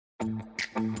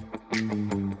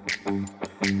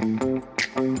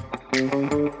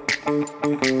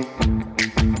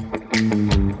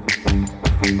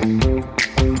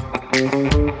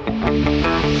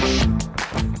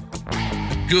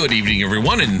Good evening,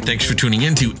 everyone, and thanks for tuning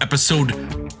in to episode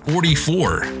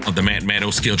 44 of the Matt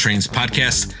Maddo Scale Trains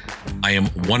podcast. I am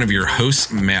one of your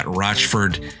hosts, Matt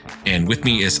Rochford, and with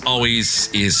me, as always,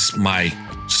 is my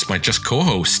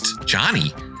co-host,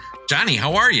 Johnny. Johnny,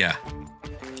 how are you?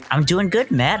 I'm doing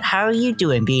good, Matt. How are you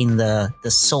doing, being the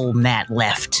sole Matt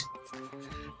left?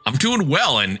 I'm doing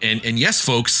well, and yes,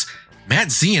 folks,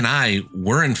 Matt Z and I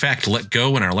were in fact let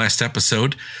go in our last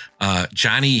episode.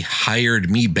 Johnny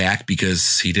hired me back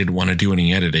because he didn't want to do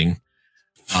any editing,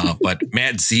 but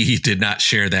Matt Z did not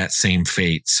share that same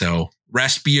fate. So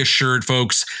rest be assured,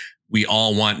 folks, we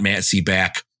all want Matt Z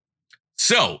back.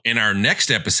 So in our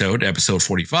next episode, episode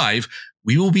 45,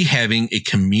 we will be having a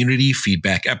community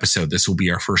feedback episode. This will be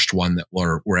our first one that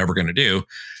we're ever going to do.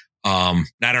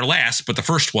 Not our last, but the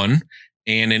first one.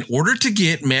 And in order to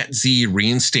get Matt Z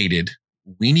reinstated,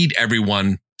 we need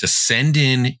everyone to send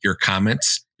in your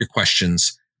comments, your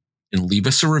questions, and leave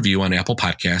us a review on Apple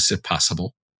Podcasts if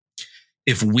possible.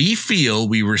 If we feel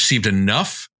we received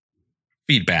enough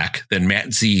feedback, then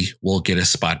Matt Z will get a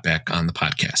spot back on the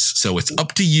podcast. So it's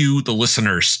up to you, the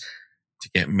listeners, to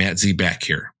get Matt Z back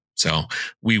here. So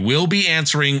we will be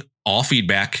answering all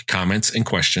feedback, comments, and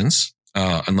questions,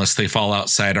 unless they fall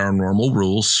outside our normal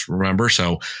rules. Remember,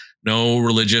 so no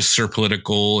religious or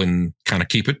political, and kind of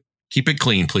keep it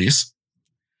clean, please.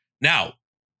 Now,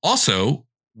 also,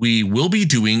 we will be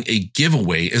doing a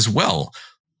giveaway as well.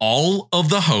 All of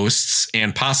the hosts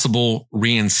and possible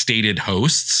reinstated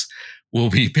hosts will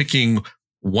be picking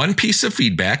one piece of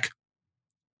feedback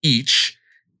each,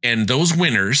 and those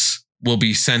winners will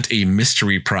be sent a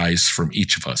mystery prize from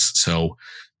each of us. So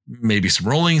maybe some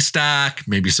rolling stock,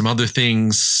 maybe some other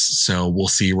things. So we'll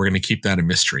see. We're going to keep that a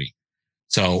mystery.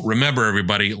 So remember,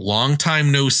 everybody, long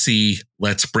time no see.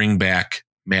 Let's bring back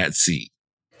Matt Z.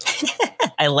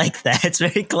 I like that. It's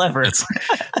very clever.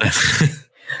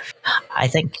 I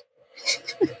think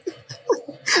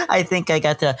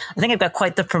I've got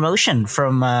quite the promotion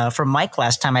from Mike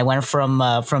last time. I went from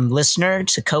listener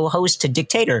to co-host to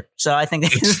dictator. So I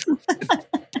think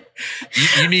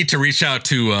you need to reach out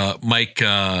to Mike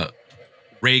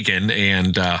Reagan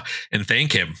and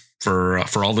thank him for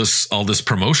all this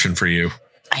promotion for you.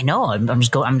 I know. I'm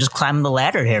just climbing the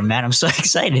ladder here, man. I'm so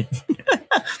excited.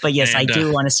 But yes, I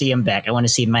do want to see him back. I want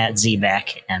to see Matt Z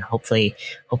back, and hopefully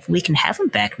we can have him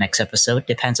back next episode.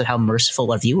 Depends on how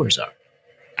merciful our viewers are.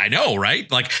 I know, right?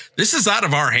 Like, this is out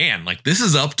of our hand. Like, this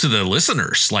is up to the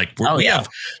listeners. Like, we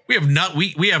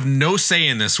have no say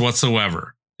in this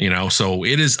whatsoever. You know, so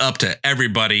it is up to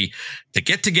everybody to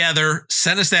get together,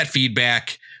 send us that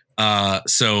feedback.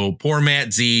 So poor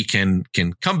Matt Z can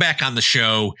come back on the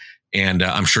show, and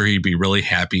I'm sure he'd be really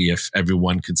happy if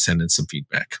everyone could send in some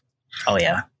feedback. Oh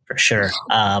yeah, for sure.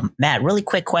 Matt, really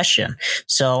quick question.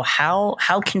 So how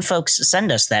can folks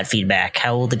send us that feedback?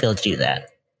 How will they be able to do that?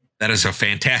 That is a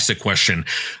fantastic question.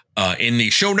 In the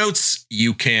show notes,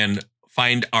 you can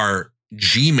find our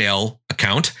Gmail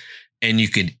account, and you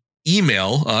can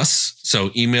email us.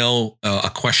 So email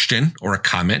a question or a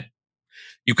comment.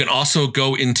 You can also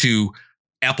go into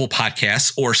Apple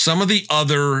Podcasts or some of the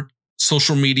other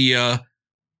social media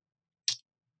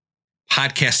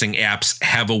podcasting apps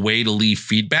have a way to leave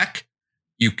feedback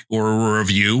or a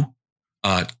review,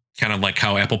 kind of like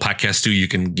how Apple Podcasts do. You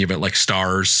can give it like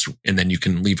stars, and then you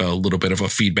can leave a little bit of a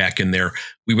feedback in there.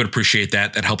 We would appreciate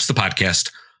that. That helps the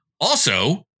podcast.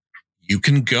 Also, you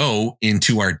can go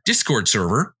into our Discord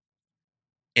server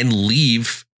and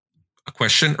leave a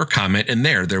question or comment in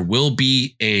there. There will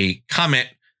be a comment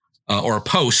or a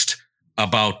post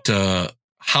about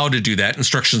how to do that,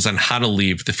 instructions on how to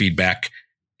leave the feedback.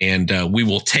 And we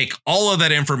will take all of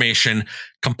that information,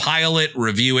 compile it,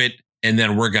 review it, and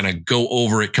then we're going to go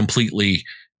over it completely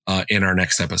in our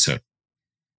next episode.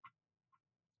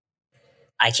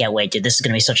 I can't wait, dude. This is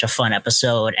going to be such a fun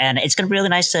episode, and it's going to be really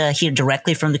nice to hear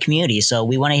directly from the community. So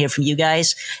we want to hear from you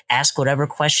guys. Ask whatever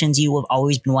questions you have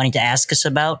always been wanting to ask us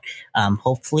about.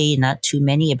 Hopefully not too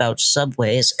many about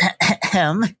subways.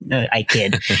 No, I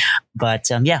kid. But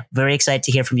yeah, very excited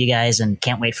to hear from you guys, and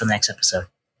can't wait for the next episode.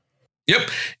 Yep.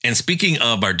 And speaking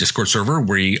of our Discord server,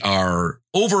 we are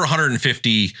over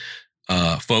 150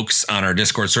 folks on our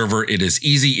Discord server. It is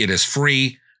easy. It is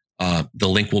free. The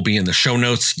link will be in the show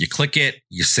notes. You click it,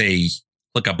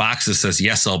 click a box that says,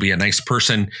 yes, I'll be a nice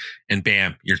person. And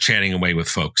bam, you're chatting away with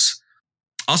folks.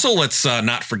 Also, let's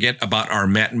not forget about our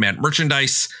Matt and Matt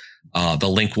merchandise. The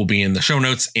link will be in the show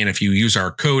notes. And if you use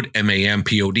our code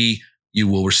MAMPOD, you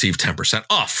will receive 10%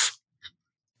 off.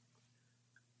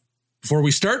 Before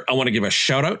we start, I want to give a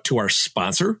shout out to our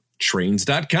sponsor,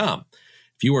 Trains.com.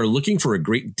 If you are looking for a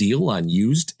great deal on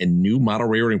used and new model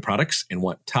railroading products and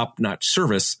want top-notch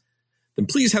service, then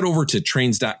please head over to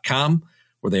trains.com,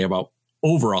 where they have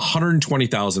over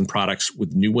 120,000 products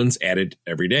with new ones added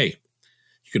every day.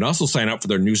 You can also sign up for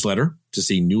their newsletter to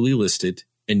see newly listed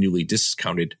and newly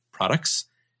discounted products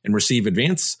and receive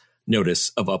advance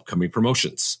notice of upcoming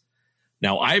promotions.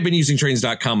 Now, I've been using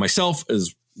trains.com myself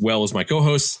as well as my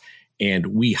co-hosts, and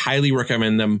we highly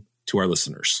recommend them to our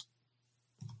listeners.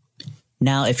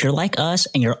 Now, if you're like us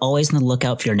and you're always on the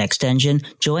lookout for your next engine,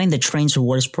 join the Trains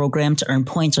Rewards program to earn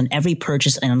points on every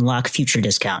purchase and unlock future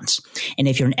discounts. And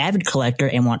if you're an avid collector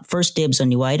and want first dibs on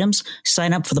new items,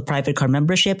 sign up for the private car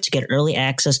membership to get early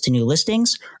access to new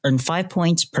listings, earn 5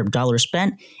 points per dollar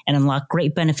spent, and unlock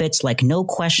great benefits like no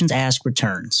questions asked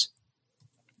returns.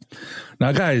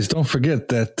 Now, guys, don't forget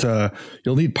that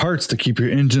you'll need parts to keep your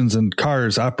engines and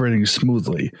cars operating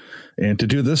smoothly. And to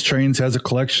do this, Trains has a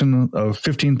collection of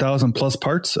 15,000 plus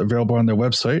parts available on their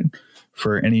website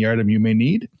for any item you may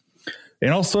need.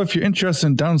 And also, if you're interested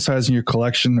in downsizing your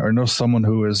collection or know someone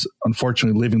who is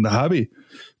unfortunately leaving the hobby,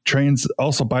 Trains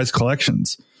also buys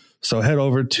collections. So head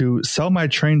over to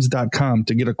sellmytrains.com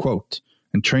to get a quote.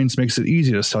 And Trains makes it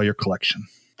easy to sell your collection.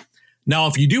 Now,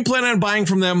 if you do plan on buying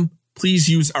from them, please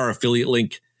use our affiliate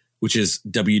link, which is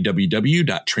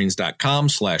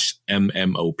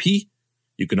www.trains.com/MMOP.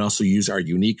 You can also use our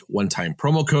unique one-time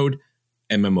promo code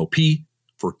MMOP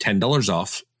for $10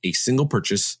 off a single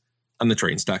purchase on the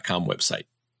trains.com website.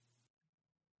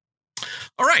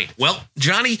 All right. Well,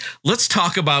 Johnny, let's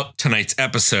talk about tonight's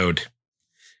episode.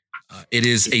 It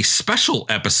is a special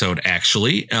episode,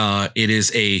 actually. It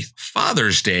is a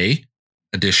Father's Day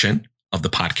edition of the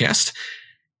podcast.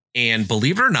 And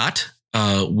believe it or not,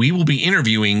 we will be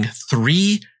interviewing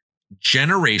 3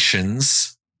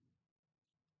 generations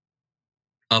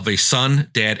of a son,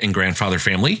 dad, and grandfather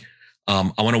family.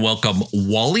 I want to welcome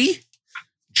Wally,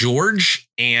 George,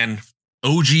 and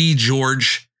OG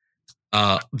George,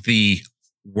 the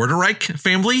Werderich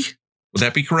family. Would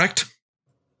that be correct?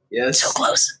 Yes. So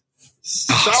close.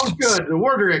 Sounds good. The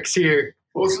Werderich's here.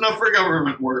 Close enough for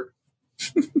government work.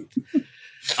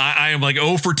 I am like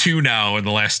 0 for 2 now in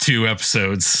the last 2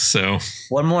 episodes. So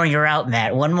One more and you're out,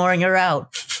 Matt. One more and you're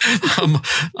out.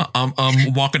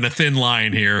 I'm walking a thin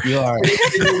line here. You are.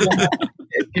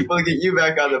 If people get you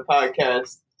back on the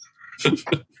podcast.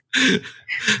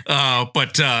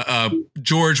 But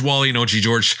George, Wally, and OG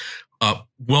George,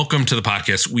 welcome to the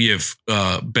podcast. We have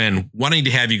been wanting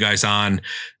to have you guys on,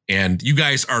 and you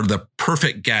guys are the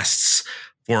perfect guests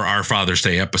for our Father's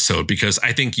Day episode, because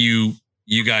I think you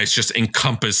guys just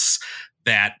encompass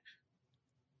that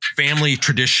family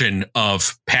tradition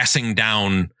of passing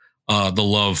down the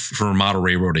love for model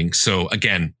railroading. So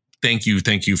again, thank you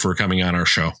for coming on our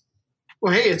show.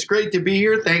 Well, hey, it's great to be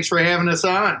here. Thanks for having us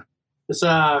on. It's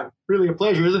really a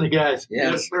pleasure, isn't it, guys?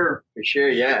 Yeah. Yes, sir. For sure,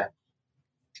 yeah.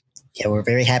 Yeah, we're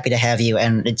very happy to have you.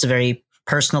 And it's a very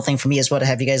personal thing for me as well to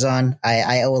have you guys on.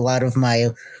 I owe a lot of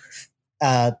my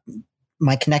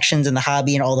connections in the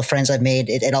hobby and all the friends I've made.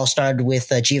 It all started with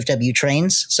GFW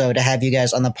Trains. So to have you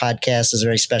guys on the podcast is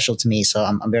very special to me. So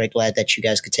I'm very glad that you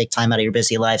guys could take time out of your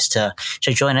busy lives to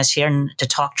join us here and to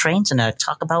talk trains and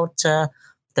talk about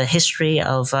the history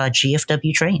of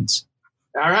GFW Trains.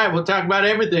 All right, we'll talk about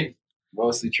everything.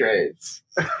 Mostly trades.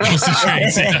 Mostly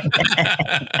trades, yeah.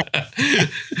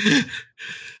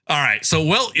 All right. So,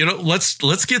 well,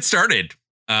 let's get started.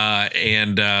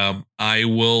 I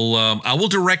will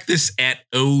direct this at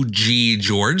OG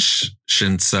George,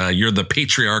 since you're the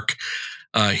patriarch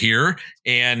here.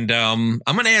 And I'm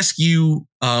going to ask you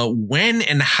when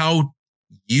and how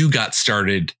you got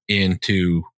started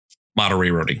into model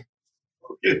railroading.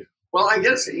 Okay. Well, I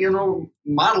guess,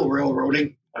 model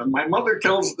railroading. My mother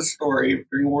tells the story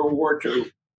during World War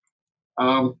II,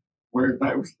 where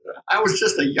I was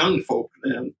just a young folk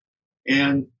then,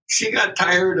 and she got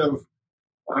tired of.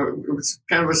 It was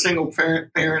kind of a single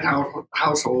parent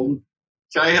household.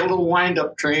 So I had a little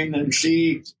wind-up train, and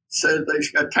she said that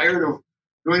she got tired of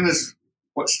doing this,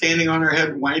 standing on her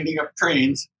head, winding up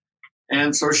trains.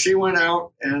 And so she went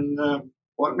out and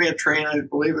bought me a train. I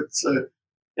believe it's in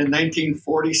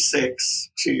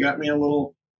 1946. She got me a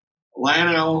little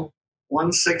Lionel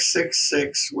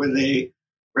 1666 with a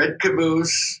red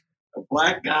caboose, a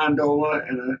black gondola,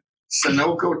 and a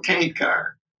Sunoco tank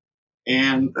car.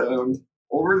 And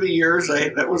over the years,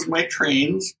 that was my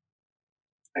trains.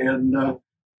 And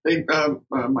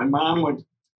my mom would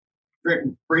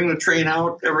bring the train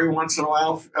out every once in a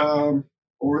while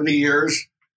over the years.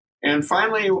 And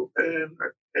finally, in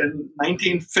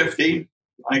 1950,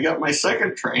 I got my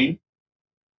second train,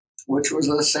 which was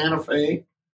a Santa Fe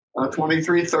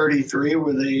 2333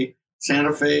 with a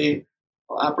Santa Fe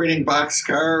operating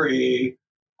boxcar, a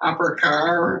hopper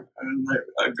car and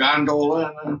a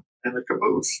gondola and a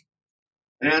caboose.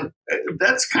 And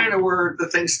that's kind of where the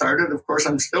thing started. Of course,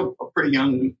 I'm still a pretty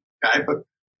young guy, but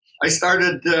we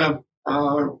started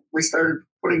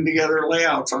putting together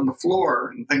layouts on the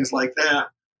floor and things like that.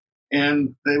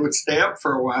 And they would stay up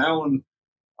for a while. And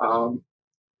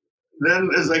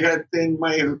then as I got in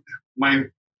my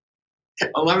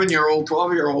 11-year-old,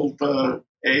 12-year-old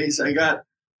age, I got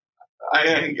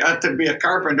to be a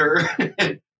carpenter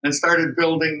and started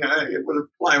building with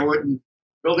plywood and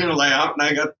building a layout. And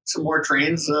I got some more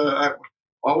trains.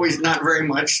 Always not very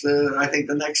much. I think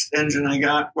the next engine I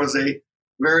got was a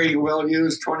very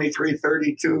well-used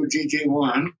 2332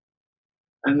 GG1.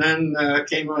 And then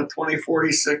came a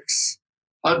 2046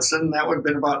 Hudson. That would have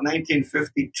been about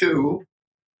 1952.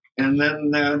 And then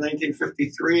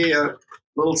 1953, a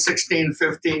little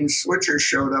 1615 switcher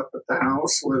showed up at the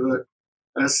house with a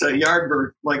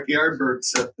Yardbird, like the Yardbird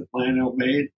set that Lionel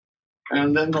made.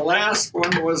 And then the last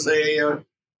one was a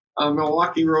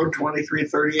Milwaukee Road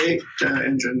 2338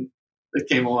 engine that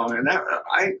came along. And that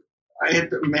I had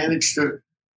managed to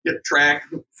get track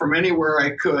from anywhere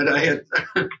I could. I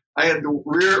had the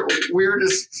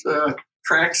weirdest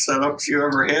track setups you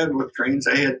ever had with trains.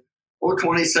 I had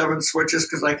 027 switches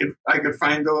because I could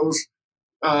find those.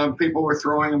 People were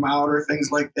throwing them out or things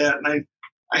like that. And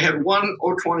I had one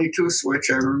 022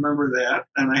 switch. I remember that.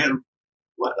 And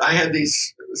I had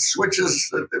these switches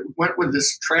that went with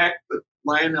this track that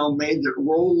Lionel made that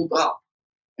rolled up.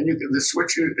 And the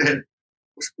switch had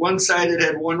one side it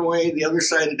had one way, the other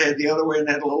side it had the other way, and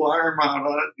had a little arm out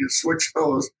on it. You switch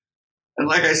those. And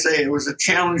like I say, it was a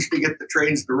challenge to get the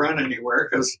trains to run anywhere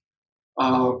because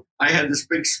I had this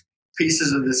big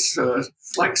pieces of this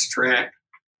flex track,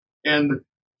 and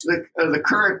the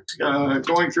current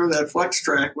going through that flex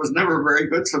track was never very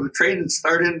good. So the train would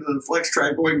start into the flex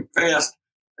track going fast,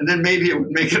 and then maybe it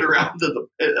would make it around to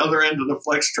the other end of the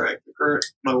flex track. The current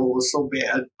level was so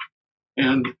bad.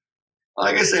 And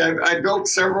like I say, I built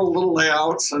several little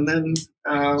layouts, and then...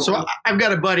 So I've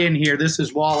got a butt in here. This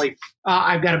is Wally.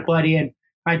 I've got a butt in.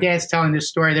 My dad's telling this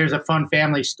story. There's a fun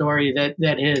family story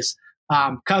that his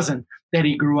cousin that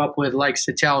he grew up with likes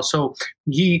to tell. So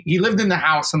he lived in the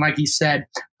house, and like he said,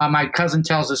 my cousin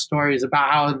tells the stories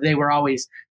about how they were always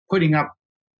putting up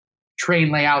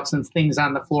train layouts and things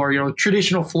on the floor,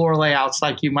 traditional floor layouts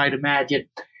like you might imagine.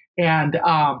 And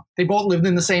they both lived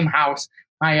in the same house.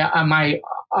 My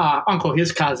uncle,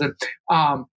 his cousin,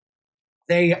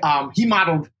 he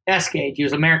modeled S-Gauge. He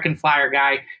was an American Flyer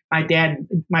guy. My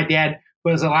dad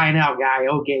was a Lionel guy,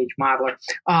 O-Gauge modeler.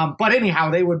 But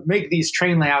anyhow, they would make these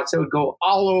train layouts that would go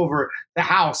all over the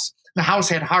house. The house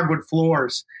had hardwood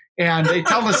floors. And they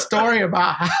tell the story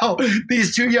about how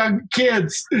these two young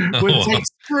kids would take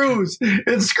screws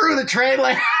and screw the train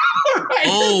layout.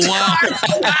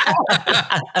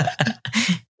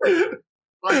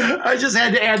 I just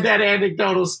had to add that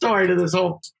anecdotal story to this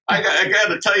whole. I got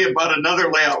to tell you about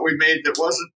another layout we made that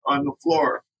wasn't on the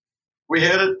floor. We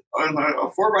had it on a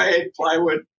 4x8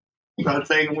 plywood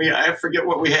thing. I forget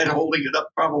what we had holding it up,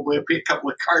 probably a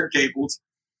couple of card cables.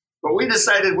 But we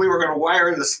decided we were going to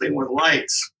wire this thing with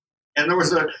lights. And there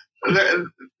was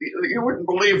you wouldn't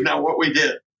believe now what we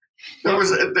did. There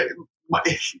was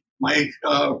my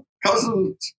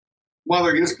cousin's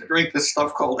mother used to drink this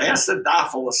stuff called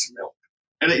acidophilus milk.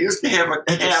 And it used to have a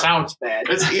cap. It sounds bad.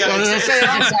 It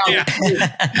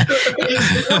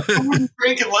wouldn't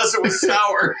drink unless it was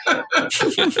sour. And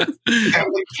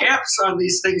the caps on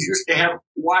these things used to have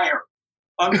wire,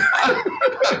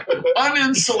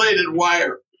 uninsulated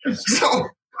wire. So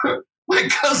my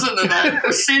cousin and I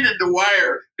proceeded to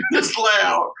wire this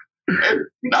layout. And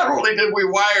not only did we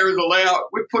wire the layout,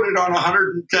 we put it on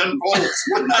 110 volts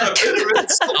with not a bit of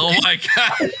insulation. Oh my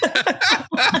God.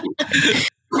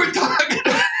 We're talking.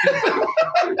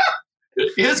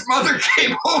 His mother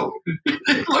came home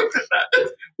and looked at that.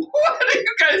 What are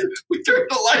you guys? We turned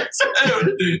the lights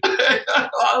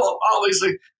out. All these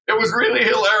things. It was really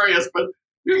hilarious, but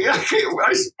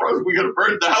I suppose we could have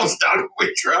burned the house down if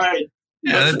we tried.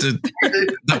 Yeah,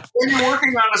 when you're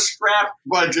working on a strap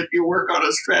budget, you work on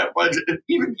a strap budget. And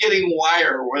even getting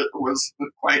wire was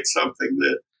quite something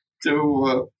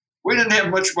we didn't have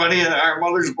much money. Our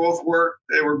mothers both worked.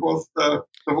 They were both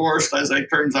divorced, as it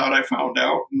turns out, I found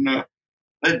out. And I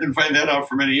didn't find that out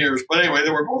for many years. But anyway, they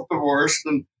were both divorced,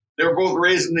 and they were both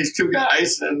raising these two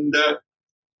guys. And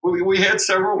we had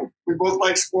several. We both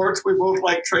liked sports. We both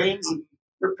liked trains. And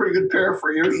we're a pretty good pair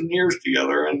for years and years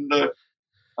together. And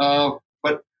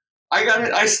but I got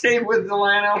it. I stayed with the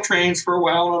Lionel trains for a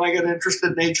while, and I got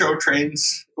interested in HO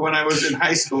trains when I was in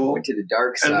high school. Went to the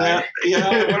dark side. And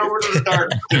I went over to the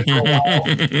dark side for a while.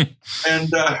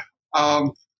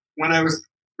 And when I was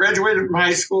graduated from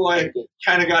high school, I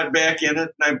kind of got back in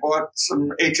it, and I bought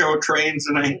some HO trains,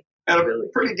 and I had a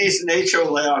pretty decent HO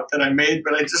layout that I made,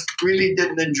 but I just really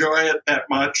didn't enjoy it that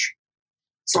much.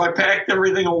 So I packed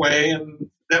everything away, and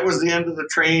that was the end of the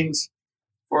trains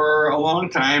for a long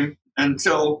time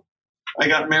until I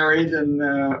got married, and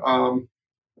the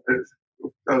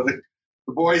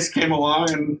boys came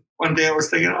along, and one day I was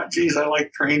thinking, oh, geez, I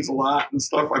like trains a lot and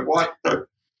stuff. I bought the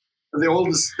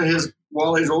oldest,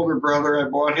 Wally's older brother, I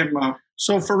bought him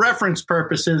So for reference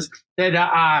purposes, that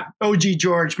OG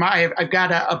George, I've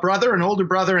got a brother, an older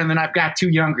brother, and then I've got two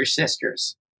younger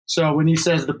sisters. So when he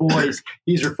says the boys,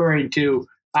 he's referring to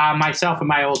myself and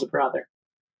my older brother.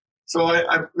 So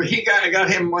I got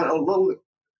him a little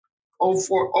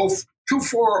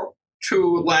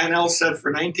 242 Lionel set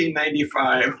for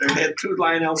 $19.95. They had two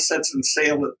Lionel sets in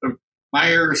sale at the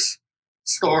Myers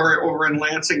store over in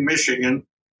Lansing, Michigan.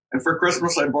 And for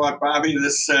Christmas, I bought Bobby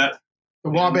this set. The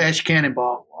Wabash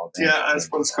Cannonball. Yeah, that's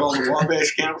what it's called, the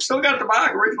Wabash Cannonball. Still got the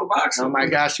original box. Oh, my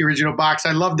gosh, the original box.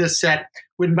 I love this set.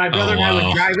 When my brother and I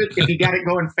would drive it, if he got it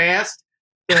going fast,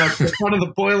 the front of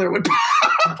the boiler would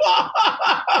pop off.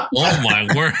 Oh, my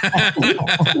word.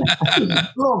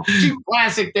 Little cheap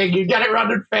classic thing. You got it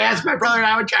running fast. My brother and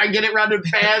I would try and get it running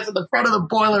fast, and the front of the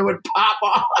boiler would pop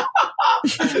off.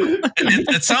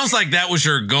 It sounds like that was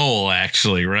your goal,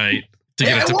 actually, right? To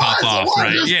get it to pop off,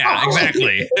 right? Yeah,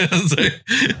 exactly.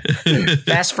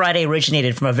 Fast Friday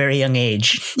originated from a very young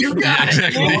age. You got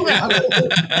it.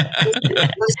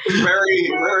 This was very,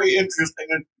 very interesting.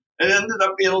 And it ended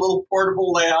up being a little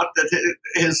portable layout that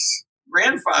his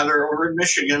grandfather over in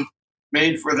Michigan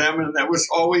made for them. And that was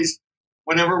always,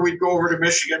 whenever we'd go over to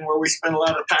Michigan, where we spent a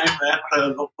lot of time,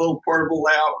 the little portable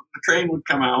layout, the train would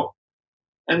come out.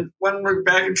 And when we were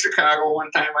back in Chicago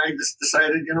one time, I just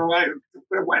decided,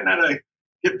 why not I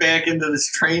get back into this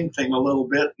train thing a little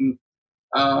bit? And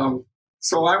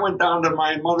so I went down to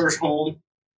my mother's home,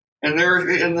 and there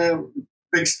in the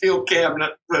big steel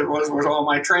cabinet that was all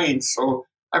my trains. So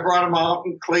I brought them out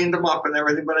and cleaned them up and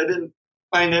everything, but I didn't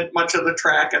find it much of the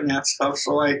track and that stuff.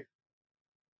 So I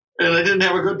didn't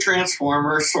have a good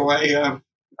transformer. So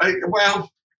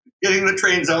getting the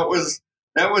trains out was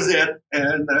it.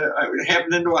 And I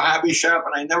happened into a hobby shop,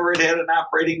 and I never had an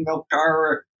operating milk car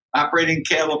or operating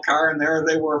cattle car. And there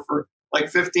they were for like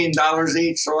 $15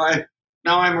 each. So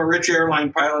now I'm a rich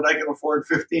airline pilot. I can afford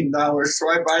 $15. So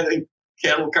I buy the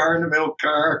cattle car and the milk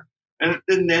car, and it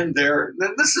didn't end there.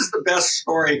 Then this is the best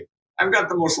story. I've got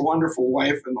the most wonderful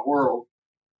wife in the world.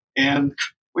 And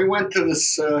we went to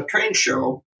this train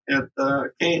show at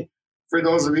Kane, for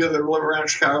those of you that live around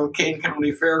Chicago, Kane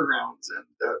County Fairgrounds. And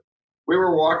we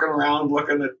were walking around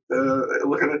looking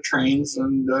at trains,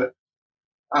 and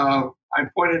I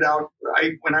pointed out,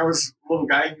 when I was a little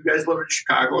guy, you guys live in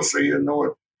Chicago, so you know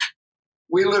it.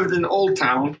 We lived in Old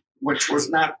Town, which was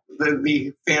not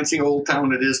the fancy Old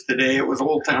Town it is today. It was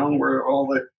Old Town where all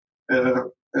the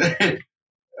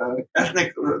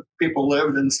ethnic people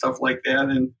lived and stuff like that.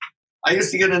 And I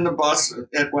used to get in the bus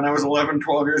when I was 11,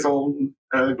 12 years old and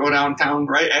go downtown,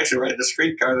 ride the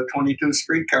streetcar, the 22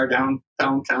 streetcar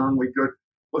downtown. We'd go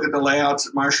look at the layouts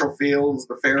at Marshall Fields,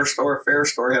 the Fair Store. Fair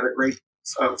Store had a great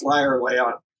flyer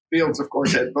layout. Fields, of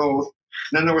course, had both.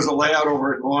 And then there was a layout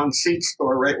over at Vaughan Seat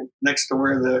Store right next to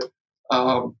where the,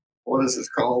 what is it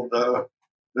called?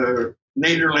 The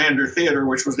Nederlander Theater,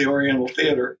 which was the Oriental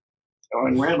Theater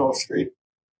on Randolph Street.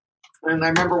 And I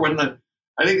remember when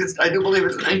I do believe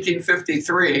it's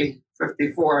 1953,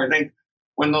 54, I think,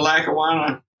 when the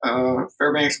Lackawanna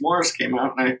Fairbanks Morris came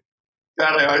out. And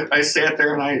I sat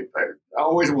there, and I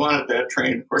always wanted that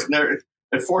train. Of course,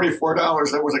 at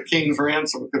 $44, that was a king's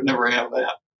ransom. Could never have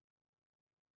that.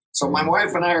 So my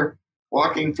wife and I are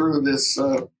walking through this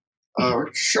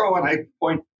show, and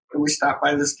we stop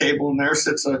by this table, and there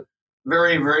sits a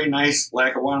very, very nice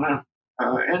Lackawanna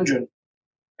engine.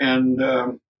 And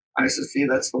I said, see,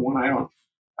 that's the one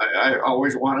I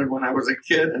always wanted when I was a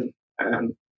kid.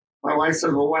 And my wife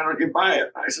said, well, why don't you buy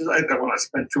it? I said, I don't want to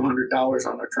spend $200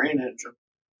 on a train engine.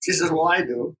 She says, well, I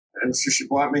do. And so she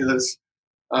bought me this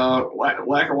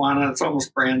Lackawanna. It's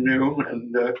almost brand new.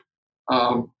 And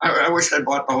I wish I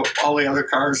bought all the other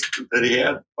cars that he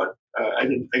had, but I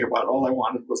didn't think about it. All I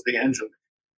wanted was the engine.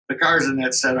 The cars in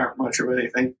that set aren't much of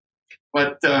anything.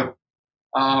 But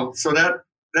so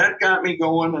that got me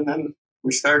going, and then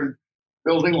we started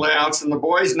building layouts, and the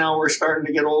boys now were starting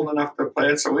to get old enough to play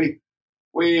it. So we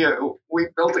we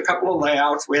built a couple of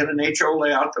layouts. We had an HO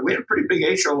layout. We had a pretty big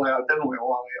HO layout, didn't we,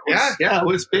 Wally? It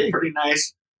was big. Pretty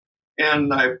nice.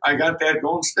 And I got that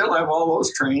going. Still have all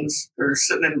those trains. They're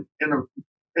sitting in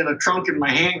a trunk in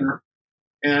my hangar.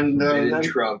 And in a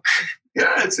trunk.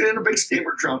 Yeah, it's in a big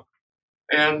steamer trunk.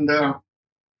 And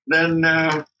then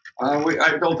I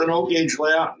built an O-gauge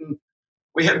layout, and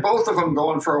we had both of them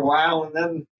going for a while. And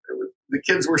then the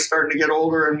kids were starting to get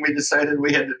older, and we decided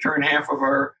we had to turn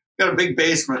got a big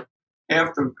basement.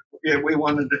 We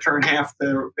wanted to turn half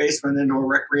the basement into a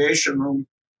recreation room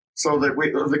so that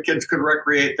the kids could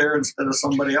recreate there instead of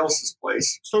somebody else's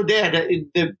place. So, Dad,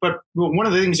 but one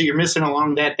of the things that you're missing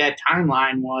along that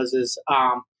timeline is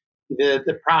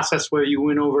the process where you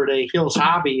went over to Hills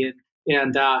Hobby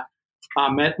and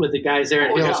met with the guys there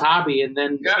at Hills Hobby, and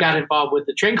then got involved with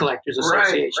the Train Collectors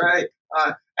Association. Right.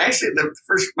 Actually,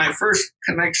 my first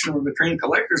connection with the Train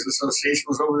Collectors Association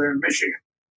was over there in Michigan.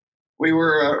 We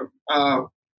were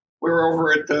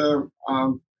over at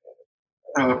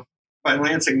by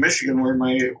Lansing, Michigan, where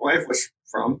my wife was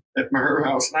from, at her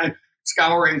house, and I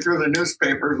scouring through the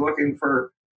newspapers looking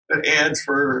for ads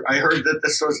for. I heard that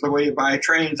this was the way you buy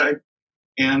trains.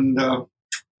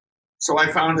 So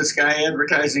I found this guy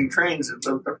advertising trains in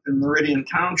Meridian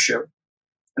Township.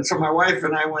 And so my wife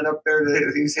and I went up there.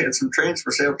 He had some trains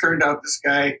for sale. Turned out this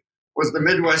guy was the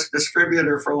Midwest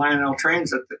distributor for Lionel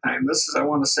Trains at the time. This is, I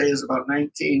want to say, about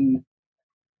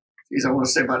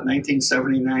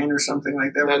 1979 or something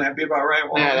like that. Would that be about right?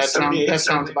 Well, yeah, that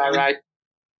sounds about right.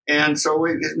 And so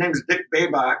his name's Dick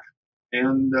Baybach.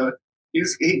 And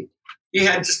he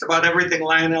had just about everything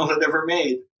Lionel had ever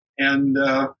made. And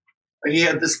he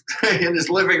had this in his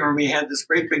living room. He had this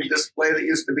great big display that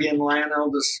used to be in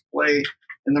Lionel Display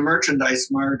in the Merchandise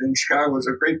Mart in Chicago. It was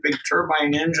a great big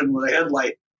turbine engine with a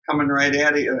headlight coming right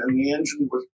at you, and the engine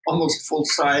was almost full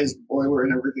size, boiler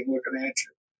and everything looking at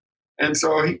you. And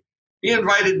so he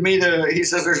invited me to. He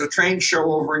says there's a train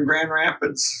show over in Grand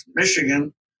Rapids,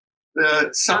 Michigan,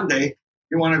 Sunday.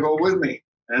 You want to go with me?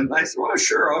 And I said, well,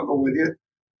 sure, I'll go with you.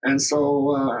 And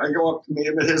so I go up to meet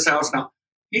him at his house. Now,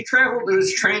 he traveled to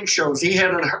his train shows. He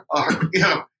had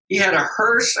he had a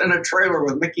hearse and a trailer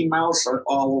with Mickey Mouse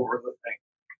all over the thing,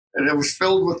 and it was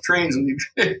filled with trains. And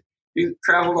he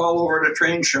traveled all over to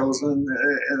train shows, and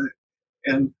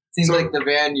seems like the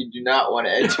van you do not want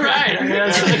to enter. Right.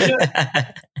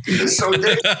 So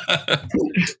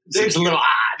Dick's a little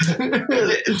odd.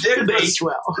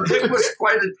 Dick was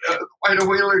quite a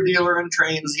wheeler dealer in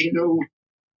trains. He knew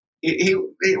he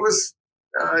was.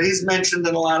 He's mentioned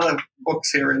in a lot of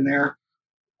books here and there.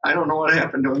 I don't know what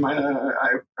happened to him.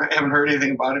 I haven't heard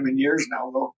anything about him in years now,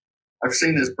 though. I've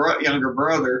seen his younger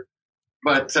brother.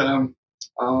 But so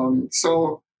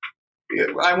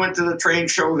I went to the train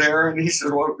show there, and he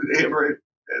said, well,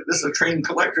 this is a Train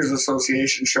Collectors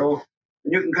Association show,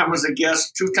 and you can come as a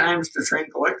guest 2 times to Train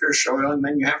Collectors show, and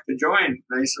then you have to join.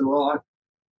 And I said, well,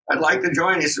 I'd like to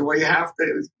join. He said, well,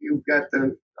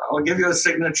 I'll give you a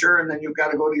signature, and then you've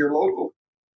got to go to your local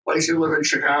place you live in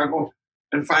Chicago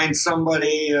and find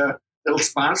somebody that'll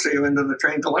sponsor you into the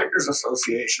Train Collectors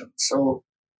Association. So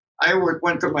I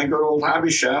went to my good old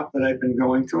hobby shop that I'd been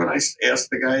going to, and I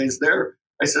asked the guys there,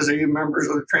 I says, are you members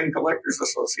of the Train Collectors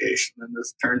Association? And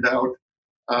this turned out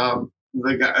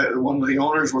the guy, one of the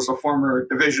owners was a former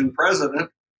division president,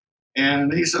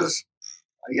 and he says,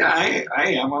 yeah,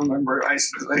 I am a member. I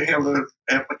says, I have an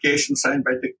application signed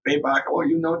by Dick Baybach. Oh,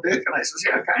 you know Dick? And I says,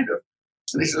 yeah, kind of.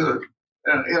 And he says,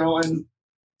 and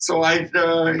so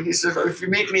he said, if you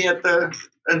meet me at the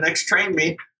next train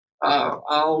meet,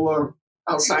 I'll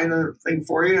sign the thing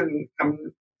for you and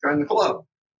come join the club.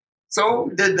 So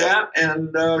did that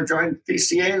and joined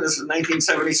TCA. This is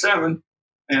 1977,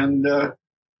 and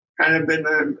kind of been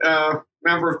a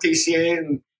member of TCA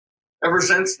and ever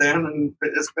since then, and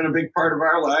it's been a big part of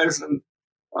our lives. And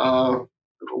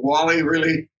Wally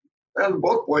really,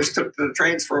 both boys took to the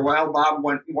trains for a while. Bob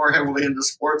went more heavily into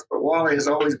sports, but Wally has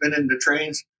always been into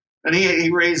trains. And he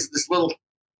raised this little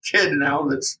kid now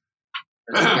that's...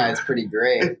 This guy's pretty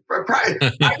great. I got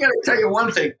to tell you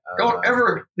one thing. Don't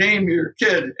ever name your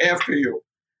kid after you.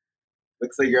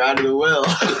 Looks like you're out of the will.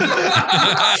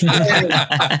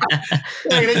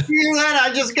 Hey, did you hear that? I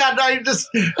just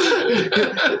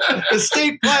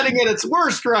estate planning at its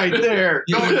worst right there.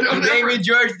 You name me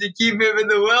George to keep him in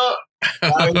the will.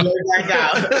 I'll go back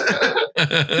out.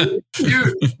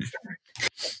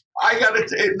 I got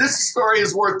to. This story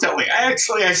is worth telling. I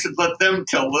should let them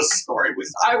tell this story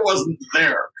because I wasn't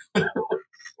there.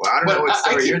 Well, I don't know what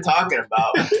story you're talking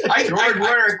about. George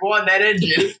Wernick won that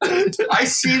engine. I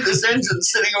see this engine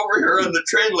sitting over here on the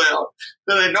train layout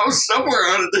that I know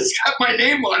somewhere on it that's got my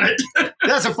name on it.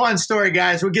 That's a fun story,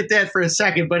 guys. We'll get that for a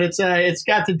second, but it's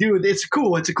got to do with it's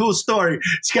cool. It's a cool story.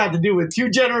 It's got to do with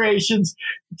two generations,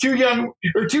 two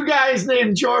guys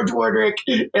named George Wernick,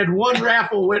 and one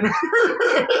raffle winner.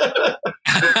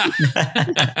 I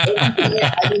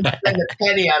didn't spend a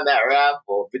penny on that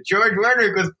raffle, but George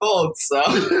Wernick was both, so.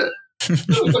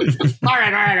 All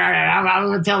right. I'm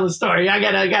gonna tell the story. I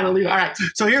gotta leave. All right.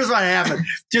 So here's what happened.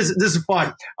 This is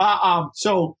fun.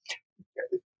 So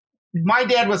my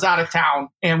dad was out of town,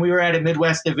 and we were at a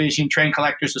Midwest Division Train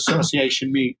Collectors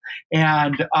Association meet,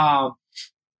 and I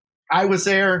was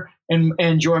there,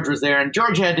 and George was there, and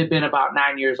George had to have been about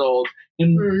 9 years old.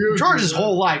 And George's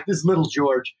whole life, this little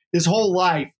George, his whole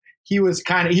life, he was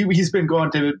he's been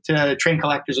going to Train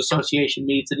Collectors Association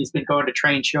meets, and he's been going to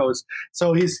train shows.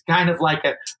 So he's kind of like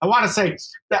I want to say,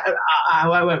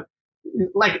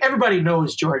 like everybody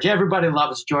knows George. Everybody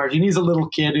loves George, and he's a little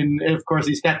kid, and of course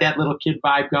he's got that little kid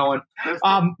vibe going.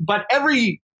 But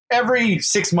every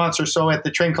 6 months or so at the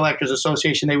Train Collectors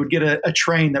Association, they would get a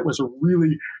train that was a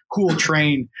really cool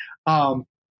train.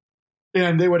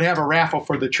 And they would have a raffle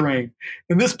for the train.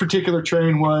 And this particular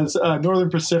train was Northern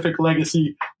Pacific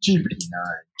Legacy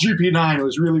GP9. It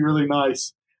was really, really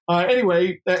nice.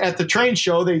 Anyway, at the train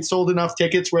show, they'd sold enough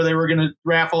tickets where they were going to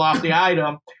raffle off the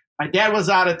item. My dad was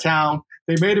out of town.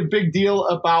 They made a big deal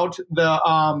about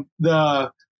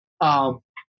the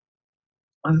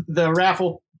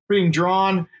raffle being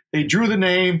drawn. They drew the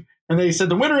name, and they said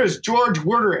the winner is George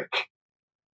Wernick.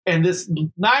 And this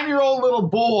 9-year-old little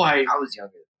boy. I was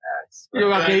younger.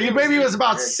 Okay, maybe he was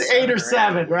about 8 or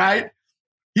 7, right?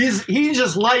 He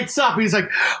just lights up. He's like,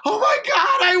 "Oh my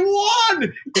God, I won!"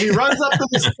 And he runs up to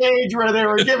the stage where they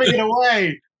were giving it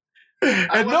away.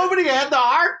 And nobody had the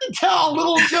heart to tell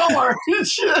little George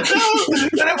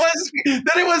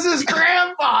that it was his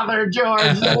grandfather,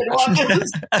 George, that had won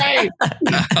this thing.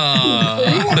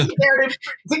 He wasn't there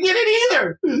to get it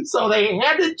either. So they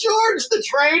handed George the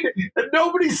train, and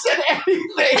nobody said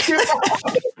anything.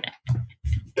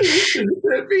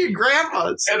 It'd be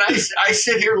grandma's. And I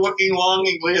sit here looking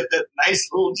longingly at that nice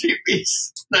little GP.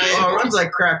 Oh, it runs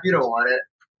like crap. You don't want it.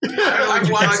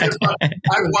 I've watched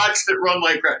it run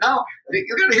like crap. Now,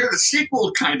 you're going to hear the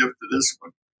sequel kind of to this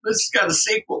one. This has got a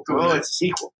sequel to it. Oh, it's a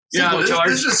sequel. Yeah,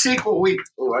 this is a sequel. I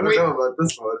don't know about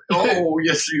this one. Oh,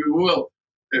 yes, you will.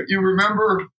 If you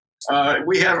remember,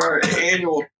 we have our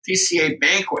annual TCA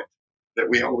banquet that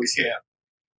we always have.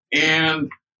 And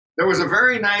there was a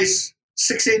very nice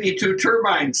 682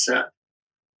 turbine set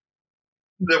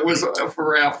that was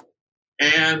for raffle.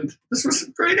 And this was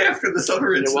right after this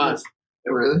other incident. It was.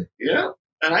 Really? Yeah.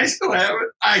 And I still have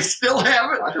it. I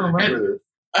don't remember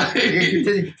this.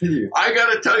 Continue. I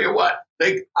got to tell you what.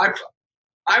 I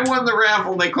won the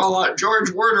raffle. They call out George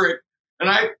Wernick. And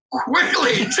I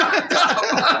quickly jumped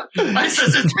up. I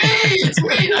says, it's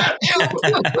me, not him.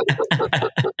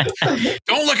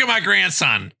 Don't look at my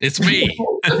grandson. It's me.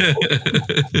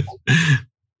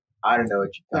 I don't know what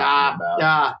you're talking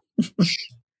about.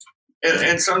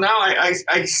 And so now I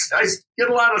get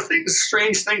a lot of things,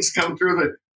 strange things come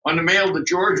through on the mail to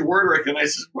George Wernick. And I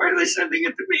says, why are they sending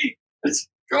it to me? It's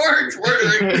George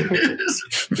Wernick.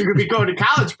 You're going to be going to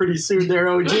college pretty soon there,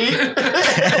 OG.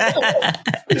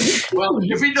 Well,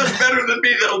 if he does better than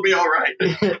me, that'll be all right.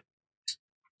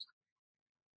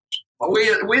 But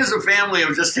we as a family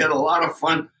have just had a lot of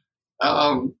fun.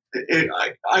 I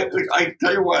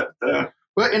tell you what.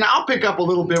 But and I'll pick up a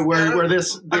little bit where you've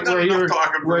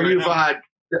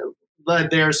led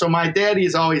there. So my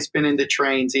daddy's always been into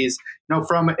trains. He's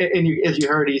as you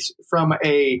heard, he's from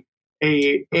a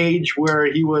age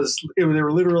where they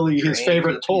were literally his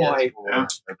favorite toy. Yeah.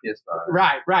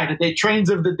 Right. The trains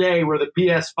of the day were the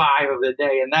PS5 of the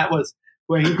day, and that was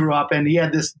where he grew up. And he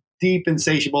had this deep,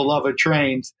 insatiable love of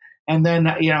trains. And then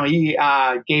he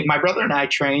gave my brother and I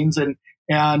trains, and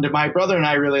my brother and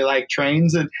I really liked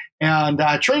trains, and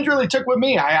trains really took with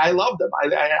me. I loved them.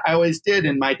 I always did.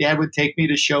 And my dad would take me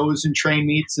to shows and train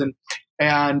meets and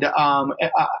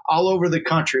all over the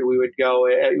country. We would go.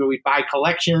 We'd buy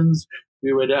collections.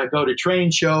 We would go to train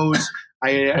shows.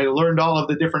 I learned all of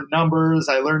the different numbers.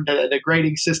 I learned the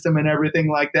grading system and everything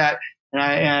like that.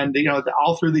 And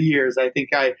all through the years, I think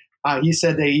he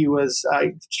said that he was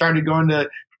started going to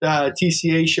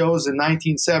TCA shows in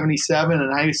 1977,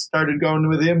 and I started going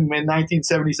with him in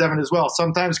 1977 as well.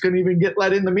 Sometimes couldn't even get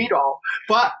let in the meet hall,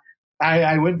 but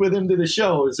I went with him to the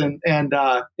shows, and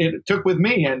it took with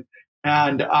me, and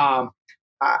I've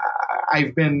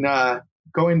been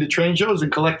going to train shows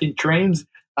and collecting trains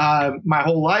my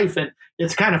whole life. And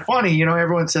it's kind of funny, you know,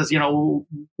 everyone says, you know,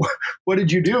 what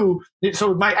did you do?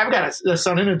 So I've got a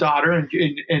son and a daughter, and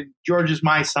George is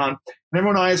my son. And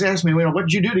everyone always asks me, you know, what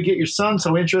did you do to get your son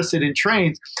so interested in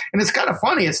trains? And it's kind of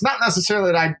funny. It's not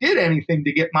necessarily that I did anything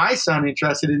to get my son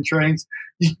interested in trains,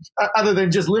 other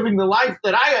than just living the life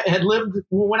that I had lived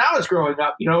when I was growing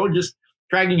up, you know, just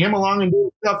dragging him along and doing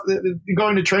stuff,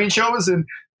 going to train shows and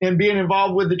being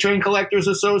involved with the Train Collectors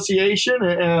Association,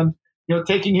 and you know,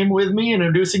 taking him with me,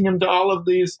 introducing him to all of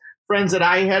these friends that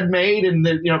I had made, and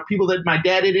the, you know, people that my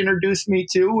dad had introduced me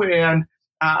to, and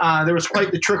there was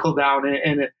quite the trickle down,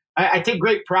 and I take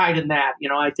great pride in that. You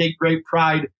know, I take great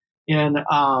pride in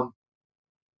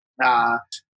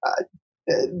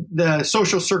the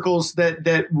social circles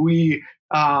that we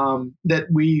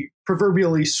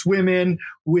proverbially swim in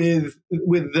with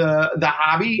the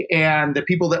hobby and the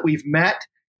people that we've met,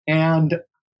 and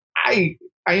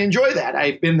I enjoy that.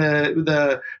 I've been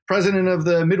the president of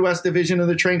the Midwest Division of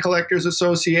the Train Collectors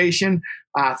Association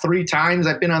 3 times.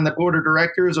 I've been on the board of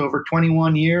directors over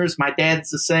 21 years. My dad's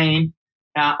the same.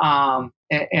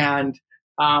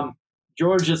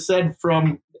 George has said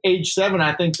from age 7,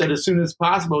 I think, that as soon as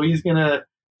possible, he's going to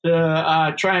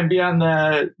try and be on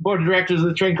the board of directors of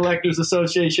the Train Collectors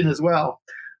Association as well.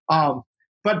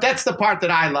 But that's the part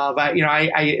that I love.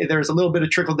 There's a little bit of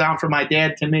trickle down from my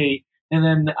dad to me, and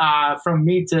then from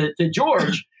me to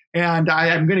George. And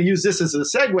I'm going to use this as a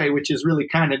segue, which is really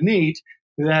kind of neat,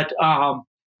 that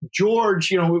George,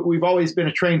 you know, we've always been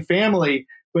a train family,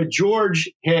 but George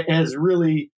has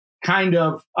really kind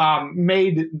of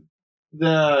made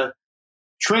the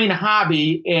train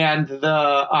hobby and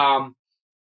the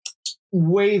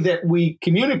way that we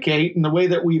communicate and the way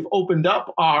that we've opened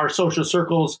up our social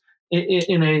circles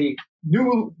in a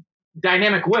new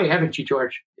dynamic way, haven't you,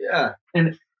 George? Yeah.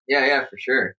 And yeah, for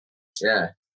sure. Yeah.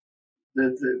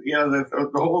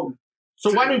 The whole.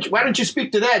 So why don't you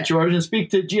speak to that, George, and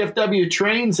speak to GFW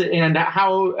Trains and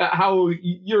how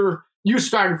you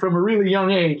started from a really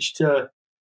young age to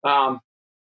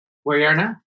where you are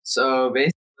now? So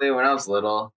basically, when I was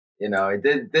little, you know, I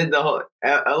did the whole.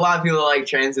 A lot of people like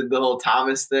trains, did the whole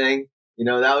Thomas thing. You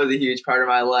know, that was a huge part of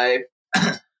my life.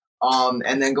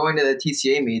 And then going to the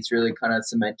TCA meets really kind of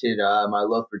cemented my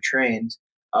love for trains.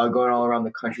 Going all around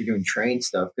the country doing train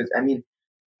stuff, because I mean,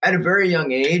 at a very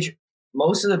young age,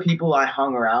 most of the people I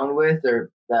hung around with,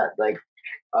 or that like,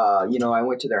 you know, I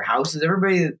went to their houses.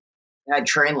 Everybody had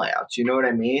train layouts. You know what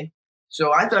I mean?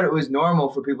 So I thought it was normal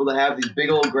for people to have these big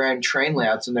old grand train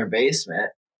layouts in their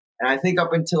basement. And I think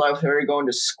up until I started going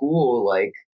to school,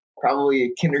 like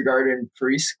probably kindergarten,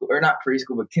 preschool, or not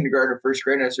preschool, but kindergarten or first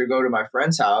grade, and I started going to my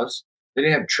friend's house. They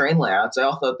didn't have train layouts. I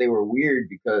all thought they were weird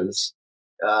because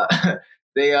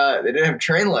they didn't have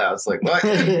train layouts. Like, what?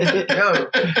 Yo,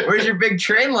 where's your big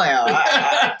train layout?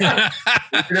 Yeah,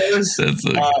 and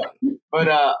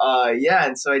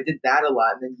so I did that a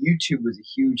lot. And then YouTube was a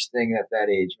huge thing at that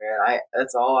age, man.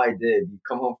 That's all I did. You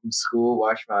come home from school,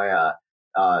 watch my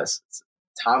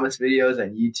Thomas videos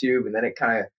on YouTube, and then it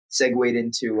kind of segued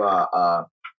into a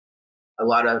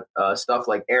lot of stuff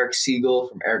like Eric Siegel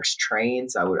from Eric's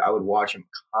Trains. I would watch him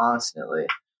constantly.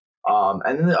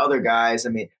 And then the other guys, I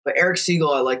mean, but Eric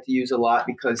Siegel I like to use a lot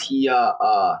because he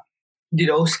did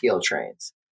O-scale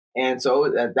trains. And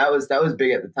so that was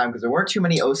big at the time because there weren't too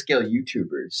many O-scale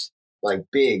YouTubers, like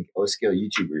big O-scale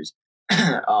YouTubers,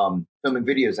 filming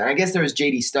videos. And I guess there was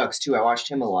JD Stucks too. I watched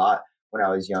him a lot when I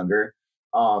was younger.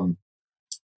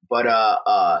 But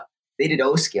they did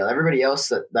O-scale. Everybody else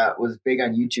that was big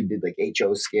on YouTube did like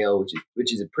HO scale,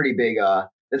 which is a pretty big,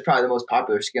 that's probably the most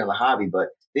popular scale in the hobby, but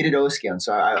they did O-scale. And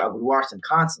so I would watch them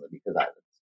constantly because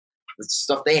the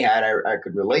stuff they had, I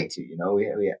could relate to, you know,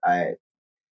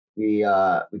 we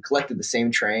collected the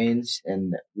same trains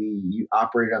and we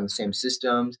operated on the same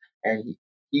systems, and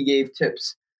he gave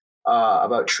tips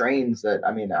about trains that,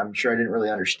 I mean, I'm sure I didn't really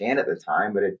understand at the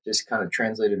time, but it just kind of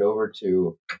translated over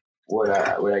to what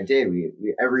I did. We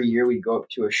every year we'd go up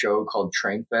to a show called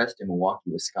Train Fest in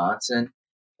Milwaukee, Wisconsin,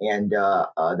 and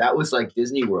that was like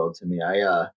Disney World to me.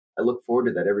 I look forward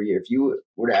to that every year. If you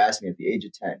were to ask me at the age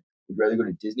of 10, would rather go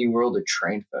to Disney World or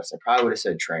Train Fest, I probably would have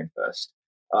said Train Fest.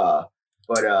 But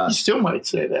you still might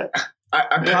say that.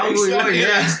 I probably would,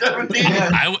 yeah.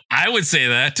 I would say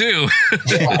that too.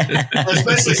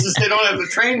 Especially since they don't have the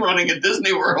train running at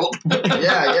Disney World.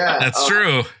 Yeah. That's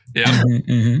true. Yeah.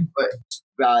 Mm-hmm.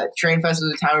 But Train Fest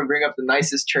was the time we bring up the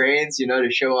nicest trains, you know,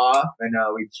 to show off, and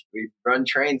we run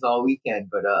trains all weekend.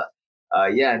 But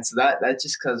yeah, and so that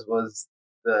just because was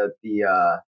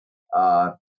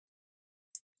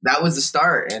that was the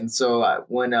start. And so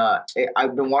when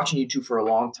I've been watching YouTube for a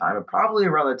long time, and probably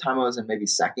around the time I was in maybe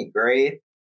second grade,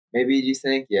 maybe you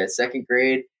think, yeah, second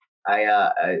grade.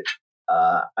 I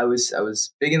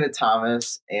was big into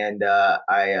Thomas, and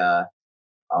I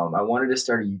wanted to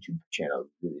start a YouTube channel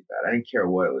really bad. I didn't care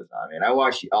what it was on. I mean, I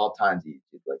watched all kinds of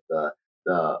YouTube, like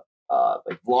the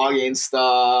like vlogging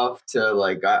stuff to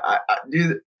like I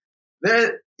do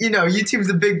that. YouTube's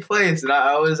a big place, and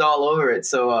I was all over it.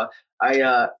 So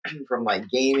I from like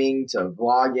gaming to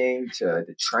vlogging to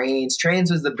the trains.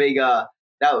 Trains was the big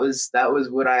that was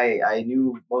what I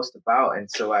knew most about, and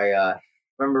so I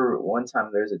remember one time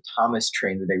there was a Thomas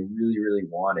train that I really, really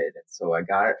wanted. And so I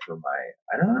got it for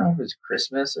I don't know if it was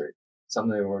Christmas or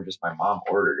something, or just my mom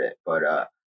ordered it. But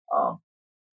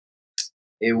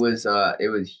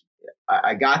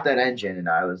I got that engine, and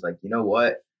I was like, you know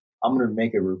what? I'm going to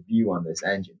make a review on this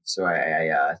engine. So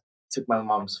I took my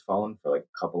mom's phone for like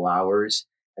a couple hours.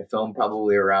 I filmed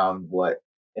probably around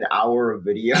an hour of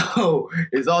video.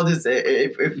 It's all just,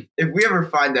 if we ever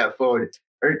find that phone,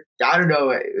 or I don't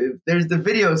know, there's the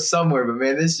video somewhere, but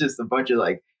man, this is just a bunch of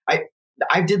like,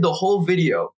 I did the whole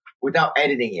video without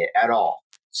editing it at all.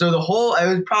 So it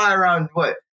was probably around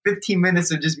 15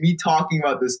 minutes of just me talking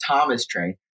about this Thomas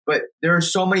train. But there are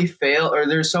so many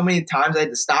there's so many times I had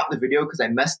to stop the video because I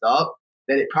messed up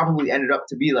that it probably ended up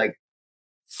to be like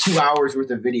 2 hours worth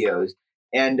of videos.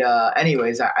 And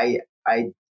anyways, I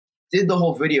did the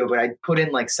whole video, but I put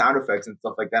in like sound effects and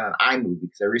stuff like that on iMovie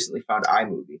because I recently found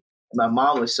iMovie. And my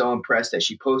mom was so impressed that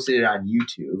she posted it on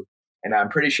YouTube, and I'm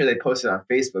pretty sure they posted it on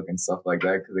Facebook and stuff like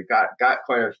that because it got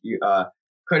quite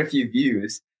a few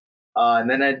views. And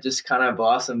then it just kind of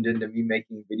blossomed into me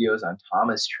making videos on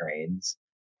Thomas trains.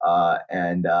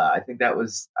 And I think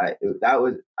I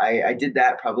did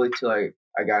that probably till I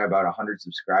got about 100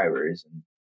 subscribers.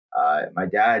 And my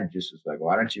dad just was like,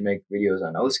 why don't you make videos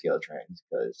on O-scale trains?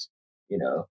 Because,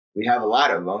 we have a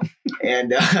lot of them.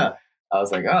 And I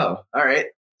was like, oh, all right.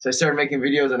 So I started making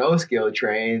videos on O-scale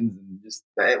trains, and just,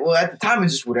 at the time it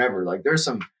was just whatever. Like there's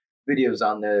some videos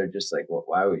on there that are just like, well,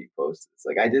 why would you post this?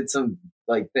 Like I did some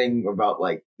like thing about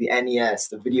like the NES,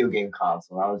 the video game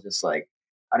console. And I was just like,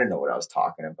 I didn't know what I was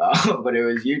talking about, but it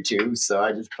was YouTube, so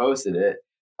I just posted it.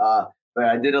 But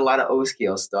I did a lot of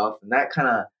O-scale stuff, and that kind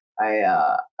of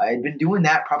I had been doing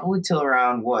that probably till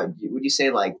around what would you say,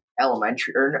 like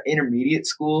elementary or intermediate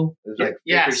school? It was like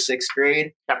fifth or sixth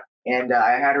grade. Yep. And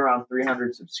I had around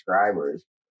 300 subscribers.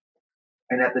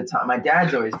 And at the time, my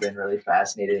dad's always been really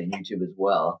fascinated in YouTube as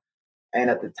well.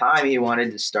 And at the time, he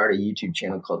wanted to start a YouTube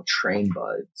channel called Train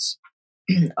Buds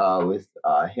with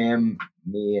him,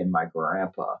 me, and my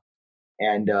grandpa.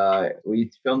 And we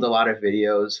filmed a lot of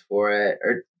videos for it.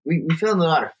 Or we filmed a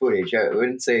lot of footage. I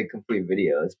wouldn't say complete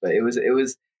videos, but it was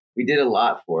we did a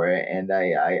lot for it. And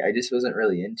I just wasn't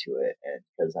really into it. And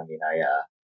because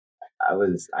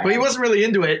he wasn't really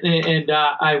into it.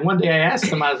 And one day I asked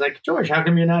him, I was like, George, how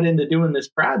come you're not into doing this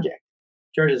project?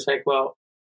 George is like, well,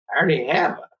 I already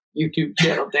have a YouTube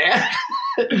channel, Dad.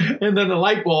 And then the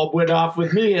light bulb went off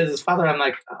with me as his father. I'm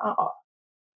like, oh,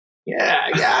 yeah,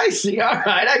 I see. All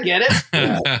right, I get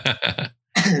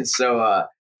it. So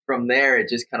from there, it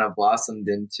just kind of blossomed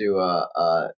into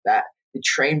that. The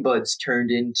Train Buds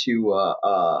turned into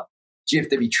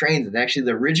GFW Trains. And actually,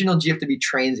 the original GFW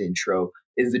Trains intro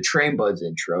is the Train Buds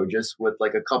intro, just with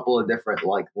like a couple of different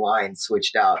like lines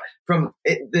switched out. From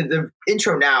it, the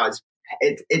intro now is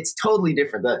it's totally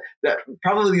different. The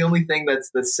probably the only thing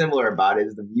that's similar about it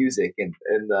is the music and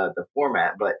the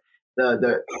format. But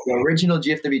the original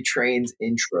GFW Trains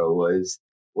intro was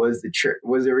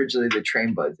originally the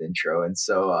Train Buds intro, and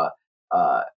so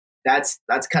that's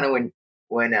kind of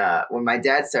when my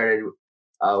dad started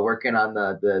working on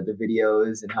the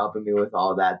videos and helping me with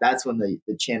all that. That's when the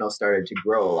channel started to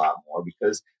grow a lot more,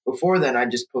 because before then I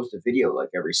just post a video like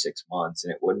every 6 months,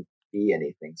 and it wouldn't be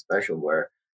anything special. Where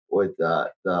with the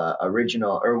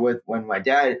original, or with when my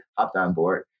dad hopped on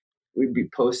board, we'd be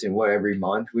posting every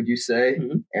month, would you say?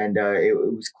 Mm-hmm. And it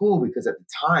was cool because at the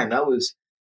time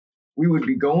we would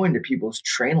be going to people's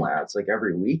train layouts like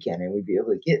every weekend, and we'd be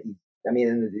able to get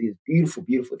these beautiful,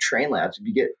 beautiful train layouts.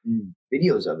 We'd get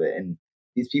videos of it, and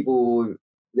these people,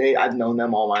 I've known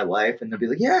them all my life, and they'll be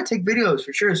like, yeah, take videos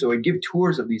for sure. So I'd give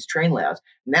tours of these train layouts.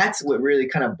 And that's what really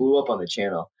kind of blew up on the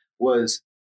channel, was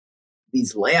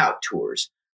these layout tours.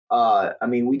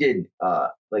 We did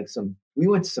we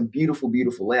went to some beautiful,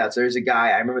 beautiful layouts. There's a guy,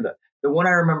 I remember the one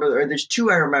I remember, or there's two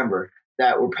I remember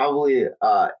that were probably,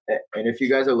 and if you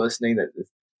guys are listening, that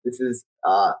this is,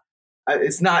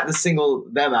 it's not to single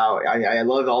them out. I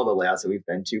love all the layouts that we've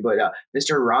been to, but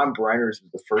Mr. Ron Brenner's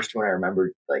was the first one I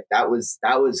remember. Like that was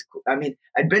cool. I mean,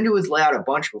 I'd been to his layout a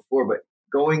bunch before, but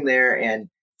going there and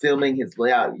filming his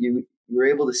layout, you were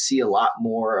able to see a lot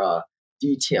more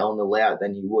detail in the layout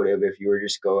than you would have if you were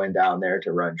just going down there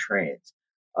to run trains.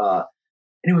 And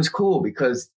it was cool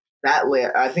because that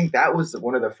layout, I think that was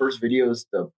one of the first videos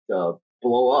to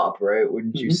blow up, right?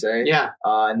 Wouldn't you say? Yeah.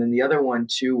 And then the other one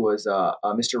too was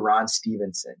Mr. Ron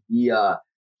Stevenson. He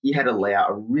had a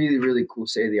layout, a really, really cool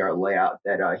state-of-the-art layout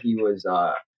that he was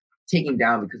taking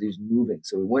down because he was moving.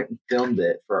 So we went and filmed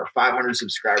it for our 500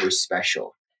 subscribers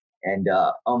special. And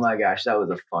oh my gosh, that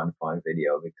was a fun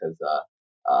video because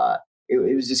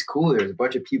it was just cool. There was a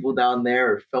bunch of people down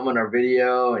there filming our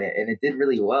video, and it did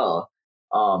really well.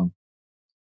 And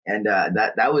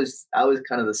that was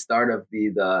kind of the start of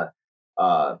the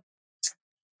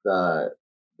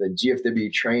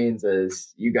GFW trains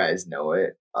as you guys know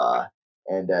it. I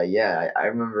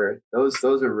remember those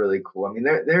are really cool. I mean,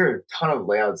 there are a ton of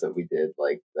layouts that we did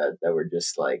like that were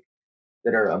just like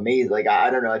that are amazing. Like I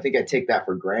don't know, I think I take that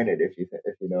for granted if you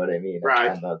know what I mean.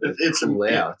 Right. It's cool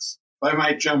layouts. If I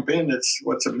might jump in, it's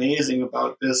what's amazing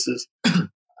about this is,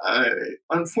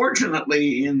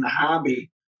 unfortunately, in the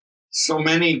hobby, so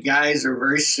many guys are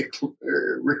very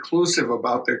reclusive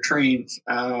about their trains.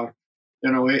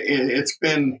 It's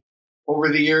been over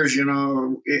the years,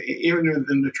 even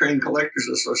within the Train Collectors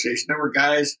Association, there were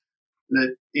guys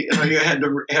that, you had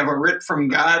to have a writ from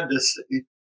God to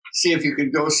see if you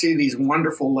could go see these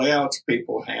wonderful layouts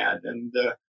people had. And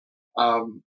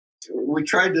we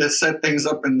tried to set things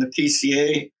up in the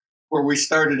TCA where we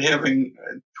started having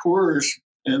tours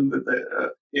in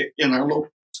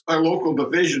our local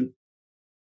division.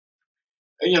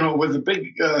 With the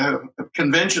big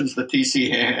conventions the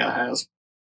TCA has,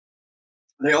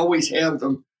 they always have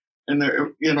them. And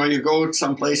you go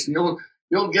someplace and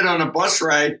you'll get on a bus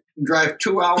ride and drive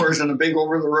 2 hours in a big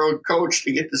over-the-road coach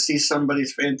to get to see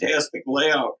somebody's fantastic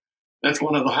layout. That's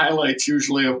one of the highlights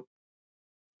usually of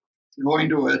going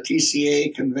to a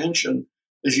TCA convention,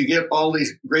 is you get all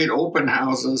these great open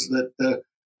houses that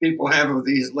people have of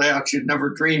these layouts you'd never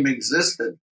dream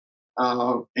existed.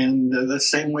 And the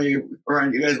same way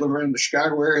around, you guys live around the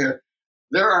Chicago area,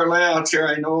 there are layouts here.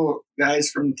 I know guys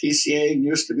from TCA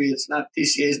TCA is not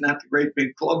the great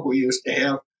big club we used to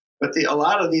have, but a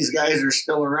lot of these guys are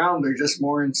still around. They're just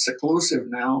more seclusive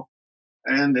now.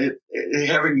 And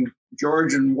having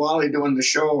George and Wally doing the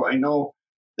show, I know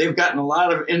they've gotten a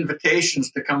lot of invitations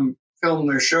to come film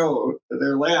their show,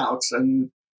 their layouts.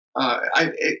 And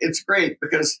it's great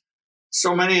because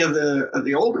so many of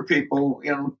the older people,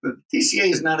 the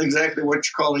TCA is not exactly what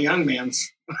you call a young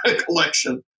man's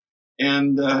collection.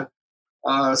 And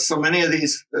so many of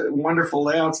these wonderful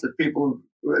layouts that people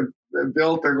have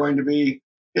built are going to be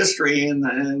history in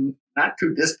the not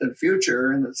too distant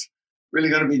future. And it's really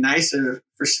going to be nice for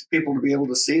people to be able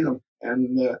to see them.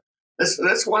 And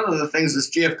that's one of the things this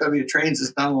GFW Trains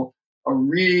has done a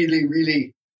really,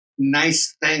 really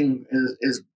nice thing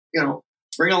is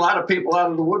bring a lot of people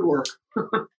out of the woodwork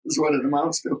is what it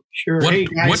amounts to. Sure.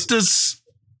 What does...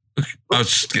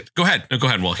 go ahead. No, go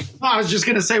ahead, Wally. I was just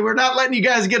going to say, we're not letting you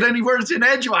guys get any words in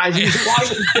edgewise. You just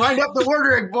wind up the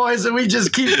Worderick boys and we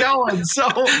just keep going. So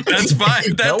that's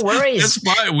fine. No worries. That's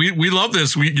fine. We love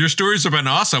this. Your stories have been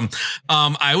awesome.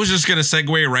 I was just going to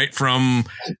segue right from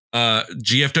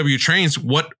GFW Trains.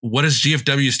 What does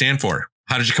GFW stand for?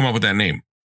 How did you come up with that name?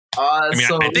 I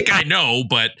think I know,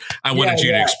 but I wanted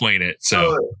you to explain it.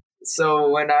 So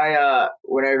when I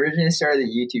originally started the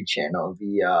YouTube channel,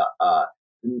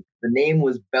 the name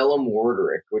was Bellum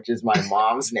Warderick, which is my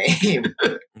mom's name.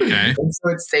 Okay. And so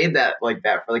it stayed that for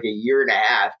like a year and a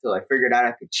half till I figured out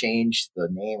I could change the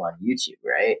name on YouTube,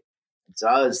 right? And so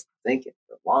I was thinking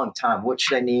for a long time, what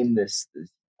should I name this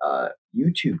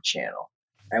YouTube channel?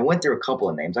 And I went through a couple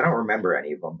of names. I don't remember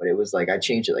any of them, but it was like I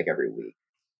changed it like every week.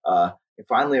 And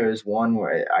finally, there was one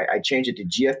where I changed it to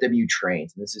GFW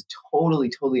Trains. And this is totally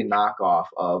a knockoff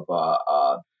of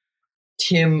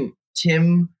Tim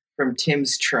from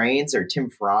Tim's Trains, or Tim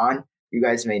Fron. You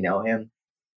guys may know him.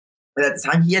 But at the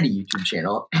time, he had a YouTube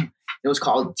channel. It was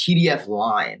called TDF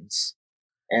Lines.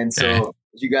 And so,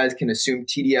 as you guys can assume,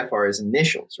 TDF are his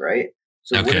initials, right?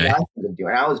 So what did I do?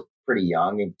 And I was pretty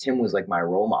young, and Tim was like my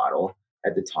role model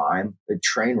at the time, the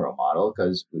train role model,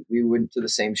 because we went to the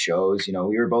same shows. We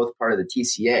were both part of the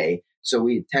TCA. So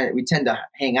we tend to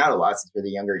hang out a lot since we're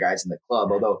the younger guys in the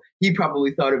club. Although he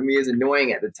probably thought of me as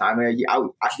annoying at the time.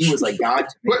 He was like God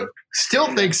to me. Still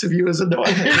thinks of you as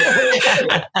annoying.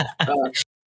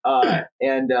 I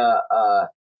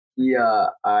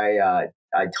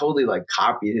totally like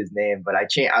copied his name, but I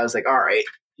was like, all right,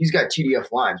 he's got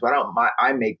TDF Lines. Why don't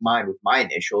I make mine with my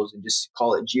initials and just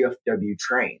call it GFW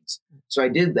Trains? So I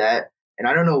did that. And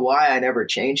I don't know why I never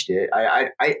changed it.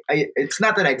 It's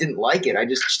not that I didn't like it. I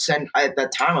just at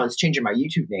that time I was changing my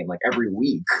YouTube name like every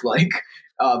week,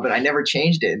 but I never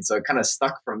changed it. And so it kind of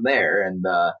stuck from there. And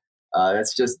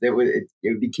that's just,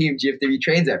 it became GFW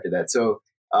Trains after that. So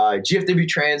GFW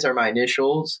Trains are my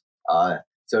initials. So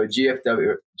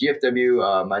GFW,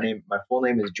 my full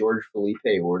name is George Felipe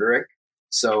Orderick.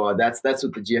 So that's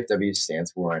what the GFW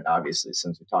stands for. And obviously,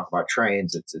 since we talk about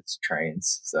trains, it's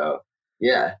trains. So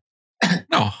yeah.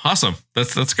 Oh, awesome.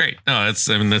 That's great. No, that's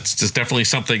just definitely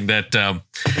something that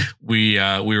we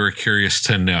were curious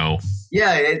to know.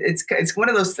 Yeah, it's one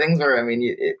of those things where, I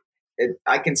mean,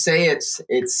 I can say it's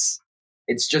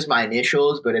just my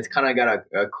initials, but it's kind of got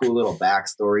a cool little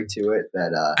backstory to it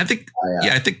that I think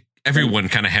everyone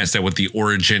kind of has that with the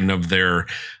origin of their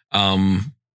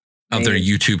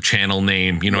YouTube channel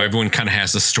name. You know, everyone kind of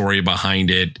has a story behind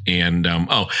it. And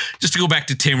just to go back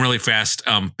to Tim really fast,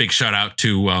 big shout out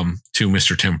to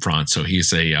Mr. Tim Franz. So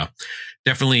he's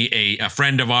definitely a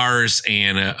friend of ours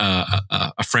and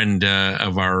a friend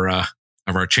of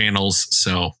our channels.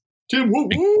 So Tim, woo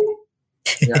woo.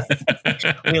 Yeah.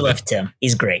 We love Tim.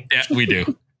 He's great. Yeah, we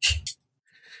do.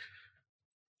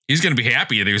 He's going to be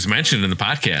happy that he was mentioned in the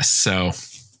podcast. So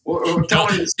don't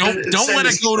let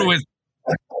it go to his.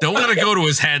 Don't let it go to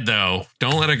his head, though.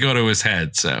 Don't let it go to his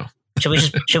head. So should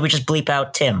we just bleep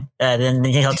out Tim? Then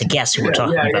he'll have to guess who we're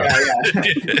talking about. Yeah.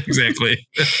 Exactly.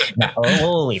 No,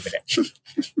 we'll leave it.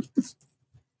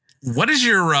 What is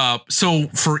your so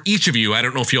for each of you? I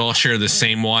don't know if you all share the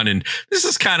same one, and this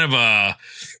is kind of a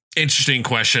interesting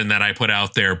question that I put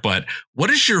out there. But what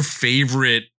is your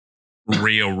favorite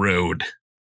railroad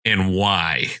and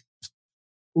why?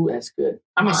 Ooh, that's good.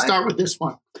 I'm going to start with this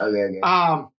one. Okay.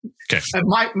 Okay.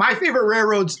 My favorite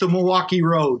railroad's the Milwaukee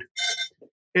Road.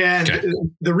 And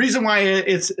the reason why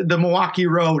it's the Milwaukee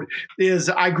Road is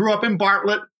I grew up in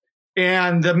Bartlett,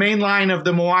 and the main line of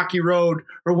the Milwaukee Road,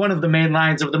 or one of the main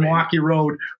lines of the Milwaukee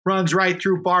Road, runs right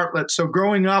through Bartlett. So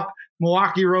growing up,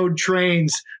 Milwaukee Road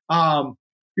trains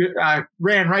I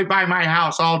ran right by my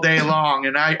house all day long,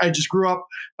 and I just grew up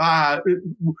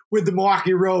with the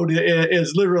Milwaukee Road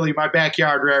is literally my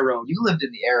backyard railroad. You lived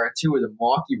in the era too where the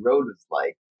Milwaukee Road was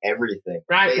like everything,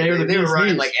 right? They were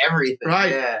running like everything,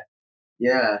 right?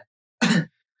 Yeah.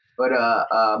 But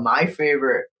my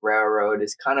favorite railroad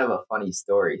is kind of a funny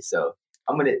story. So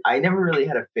I never really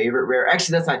had a favorite railroad.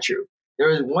 Actually, that's not true. There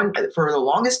was one for the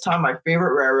longest time. My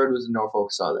favorite railroad was the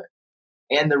Norfolk Southern.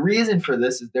 And the reason for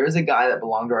this is there's a guy that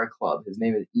belonged to our club. His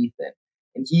name is Ethan.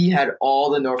 And he had all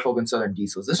the Norfolk and Southern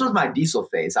diesels. This was my diesel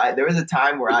phase. There was a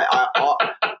time where all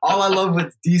I loved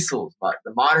was diesels, but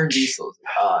the modern diesels.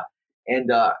 And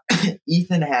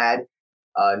Ethan had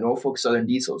Norfolk Southern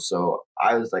diesels. So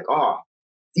I was like, oh,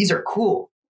 these are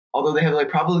cool. Although they have like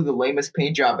probably the lamest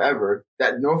paint job ever,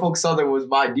 that Norfolk Southern was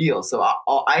my deal. So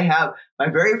I have my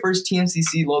very first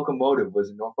TMCC locomotive was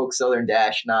a Norfolk Southern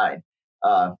 -9.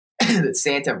 That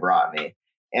Santa brought me,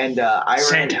 and I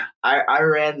ran.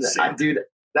 Dude,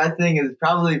 that thing is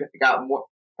probably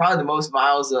the most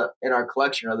miles in our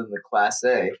collection, other than the Class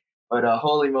A. But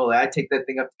holy moly, I take that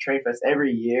thing up to Train Fest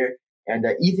every year, and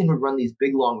Ethan would run these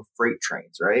big long freight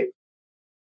trains, right?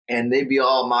 And they'd be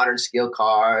all modern scale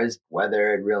cars,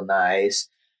 weathered, real nice.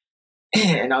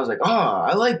 And I was like, oh,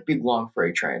 I like big long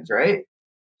freight trains, right?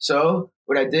 So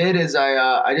what I did is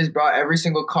I just brought every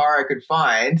single car I could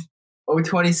find.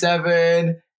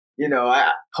 027,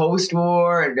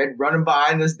 post-war, and then running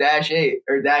behind this -8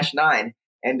 or -9.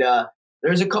 And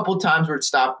there's a couple times where it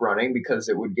stopped running because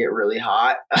it would get really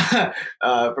hot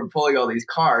from pulling all these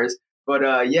cars. But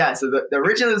so the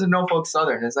original is a Norfolk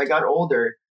Southern. As I got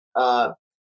older, I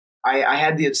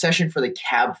had the obsession for the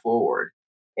cab forward.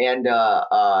 And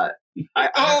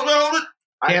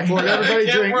Everybody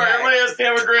has to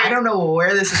have a drink. I don't know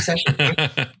where this obsession came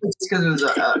from. It's because it was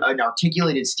an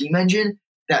articulated steam engine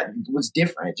that was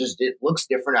different. It looks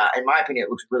different. In my opinion,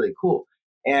 it looks really cool.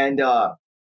 And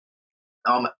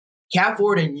cab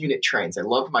forward and unit trains. I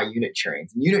loved my unit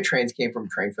trains. And unit trains came from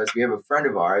Train Fest. We have a friend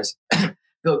of ours,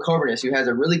 Bill Coburnus, who has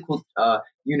a really cool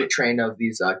unit train of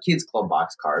these Kids Club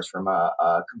box cars from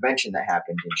a convention that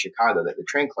happened in Chicago that the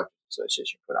Train Collectors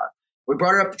Association put on. We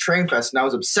brought it up to Train Fest, and I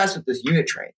was obsessed with this unit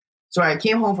train. So I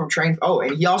came home from Train. Oh,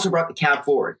 and he also brought the cab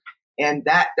forward. And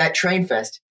that Train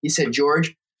Fest, he said,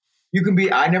 George, you can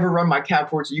be. I never run my cab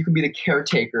forward, so you can be the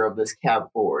caretaker of this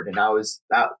cab forward. And I was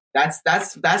that's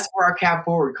where our cab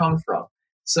forward comes from.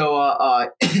 So,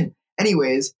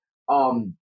 anyways,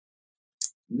 the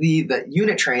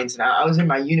unit trains. And I was in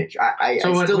my unit. I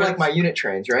still like my unit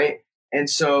trains, right? And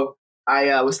so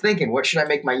I was thinking, what should I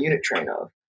make my unit train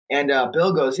of? And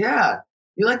Bill goes, yeah,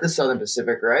 you like the Southern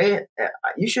Pacific, right?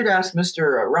 You should ask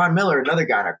Mr. Ron Miller, another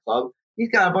guy in our club. He's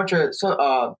got a bunch of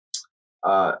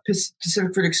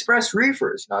Pacific Fruit Express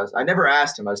reefers. And I never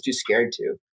asked him. I was too scared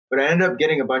to. But I ended up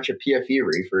getting a bunch of PFE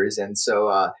reefers. And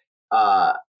so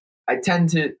I tend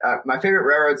to my favorite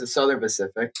railroad's the Southern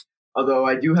Pacific. Although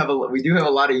we do have a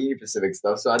lot of Union Pacific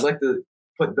stuff. So I'd like to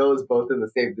put those both in the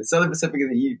same, the Southern Pacific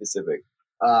and the Union Pacific.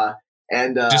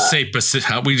 Just say Pacific.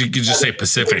 How we could just say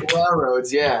Pacific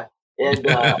railroads, yeah. And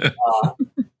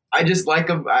I just like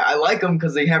them. I like them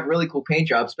because they have really cool paint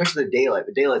jobs, especially the Daylight.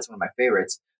 The Daylight's one of my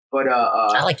favorites. But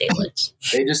I like Daylights.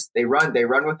 They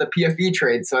run with the PFE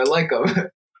trade, so I like them.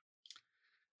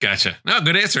 Gotcha. No,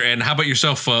 good answer. And how about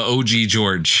yourself, OG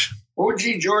George? OG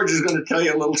George is going to tell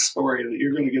you a little story that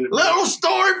you're going to get. Little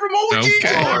story from OG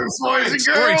George, boys and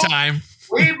Story girls. time.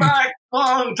 Way back a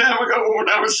long time ago when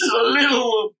I was just a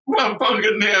little punk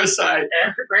in the side.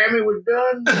 After Grammy was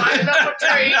done, lining up the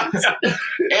trains.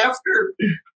 After,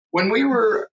 when we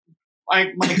were,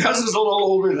 my cousin's a little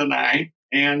older than I,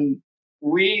 and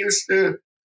we used to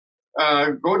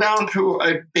go down to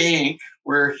a bank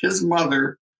where his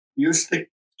mother used to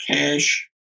cash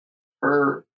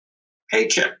her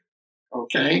paycheck,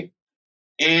 okay?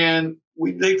 And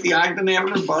we'd take the Ogden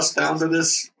Avenue bus down to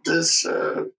this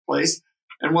place.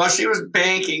 And while she was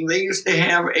banking, they used to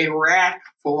have a rack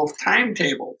full of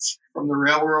timetables from the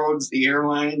railroads, the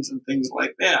airlines, and things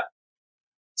like that.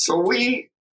 So we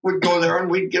would go there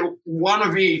and we'd get one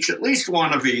of each, at least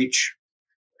one of each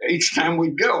time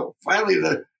we'd go. Finally,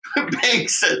 the bank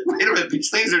said, wait a minute, these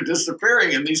things are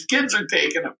disappearing and these kids are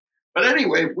taking them. But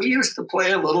anyway, we used to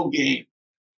play a little game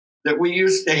that we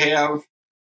used to have.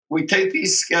 We'd take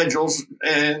these schedules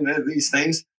and these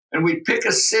things, and we'd pick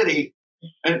a city.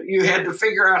 And you had to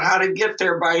figure out how to get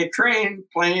there by train,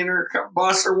 plane, or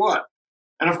bus or what.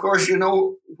 And of course,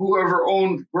 whoever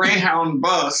owned Greyhound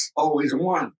bus always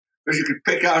won because you could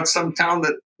pick out some town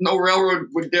that no railroad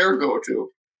would dare go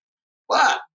to.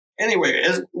 But anyway,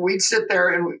 as we'd sit there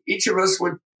and each of us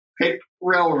would pick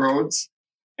railroads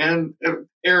and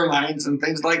airlines and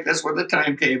things like this with a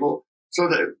timetable. So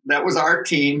that was our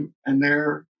team, and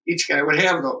each guy would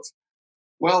have those.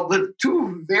 Well, the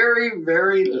two very,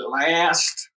 very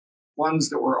last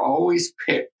ones that were always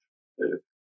picked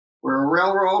were a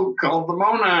railroad called the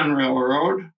Monon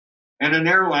Railroad and an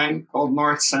airline called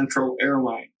North Central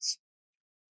Airlines.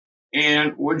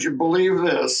 And would you believe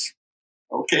this?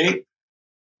 Okay,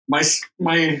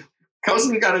 my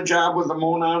cousin got a job with the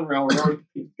Monon Railroad.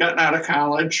 He'd gotten out of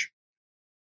college,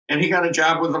 and he got a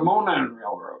job with the Monon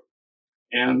Railroad.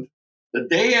 And the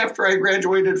day after I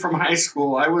graduated from high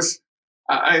school, I was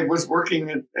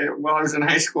working while I was in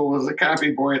high school as a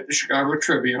copy boy at the Chicago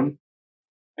Tribune,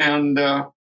 and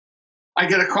I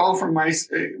get a call from my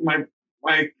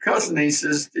cousin. He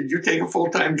says, "Did you take a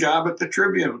full-time job at the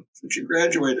Tribune since you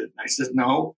graduated?" And I said,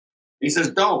 "No." He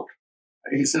says, "Don't."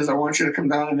 He says, "I want you to come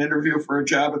down and interview for a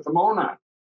job at the Monon."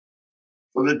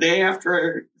 So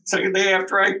the second day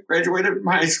after I graduated from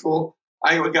high school,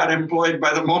 I got employed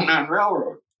by the Monon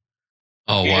Railroad.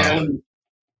 Oh, wow. And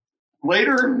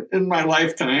later in my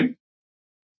lifetime,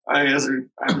 as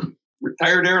a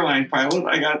retired airline pilot,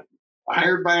 I got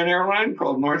hired by an airline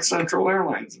called North Central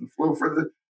Airlines and flew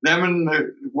for them and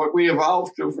what we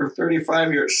evolved to for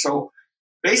 35 years. So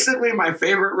basically my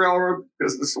favorite railroad,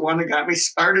 because this is the one that got me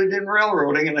started in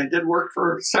railroading, and I did work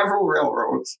for several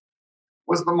railroads,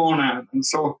 was the Monon. And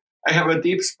so I have a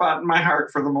deep spot in my heart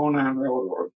for the Monon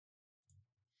Railroad.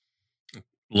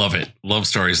 Love it. Love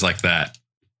stories like that.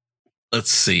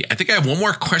 Let's see. I think I have one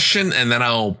more question, and then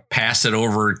I'll pass it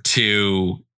over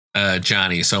to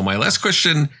Johnny. So my last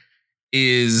question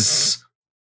is,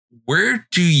 where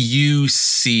do you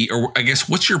see, or I guess,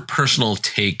 what's your personal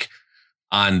take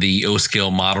on the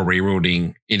O-scale model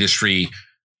railroading industry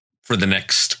for the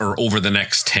next, or over the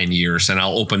next 10 years? And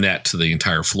I'll open that to the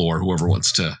entire floor, whoever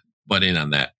wants to butt in on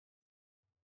that.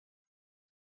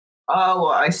 Well,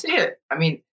 I see it. I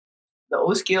mean, the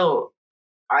O-scale,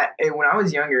 when I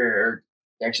was younger, or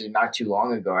actually not too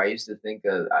long ago, I used to think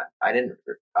I didn't,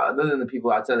 other than the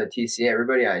people outside the TCA,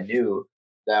 everybody I knew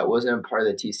that wasn't a part of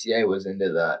the TCA was into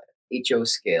the HO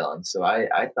scale. And so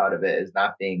I thought of it as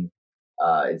not being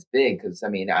as big, because I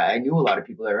mean, I knew a lot of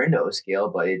people that were into O scale,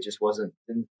 but it just wasn't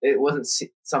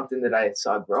something that I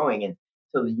saw growing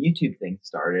until the YouTube thing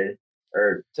started,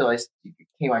 or till I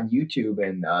came on YouTube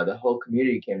and the whole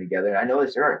community came together. And I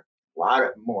noticed there are a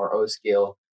lot more O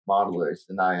scale modelers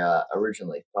than I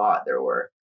originally thought there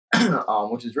were,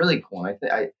 which is really cool. And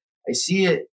I see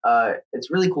it.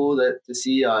 It's really cool to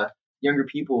see younger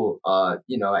people,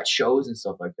 at shows and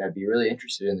stuff like that, be really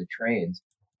interested in the trains.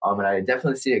 And I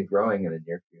definitely see it growing in the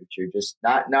near future. Just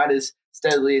not as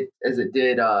steadily as it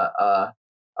did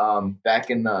back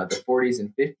in the 40s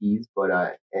and 50s,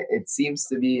 but it seems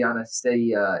to be on a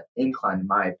steady incline, in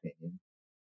my opinion.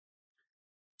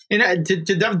 And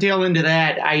to dovetail into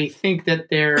that, I think that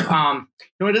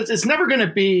it's never going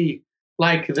to be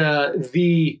like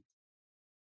the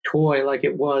toy like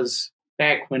it was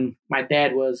back when my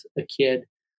dad was a kid.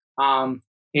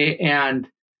 And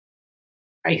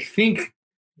I think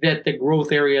that the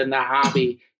growth area in the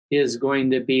hobby is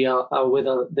going to be with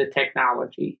the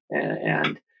technology.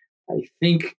 And I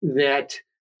think that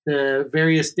the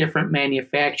various different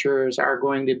manufacturers are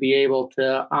going to be able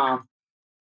to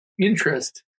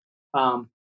interest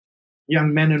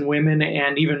young men and women,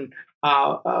 and even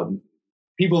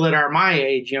people that are my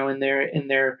age, in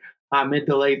their mid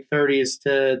to late 30s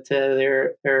to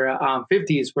their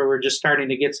 50s, where we're just starting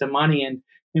to get some money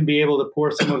and be able to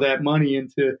pour some of that money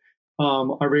into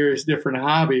our various different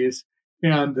hobbies.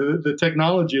 And the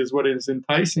technology is what is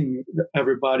enticing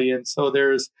everybody. And so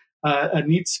there's a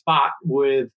neat spot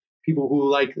with people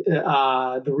who like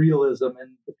the realism,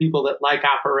 and the people that like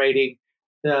operating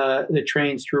the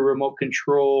trains through remote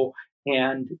control,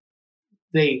 and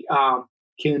they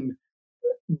can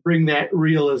bring that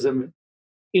realism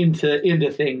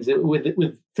into things with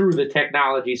through the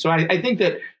technology. So I think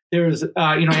that there's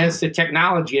as the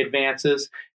technology advances,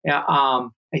 I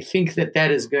think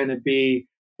that is going to be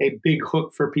a big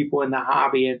hook for people in the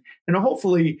hobby, and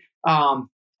hopefully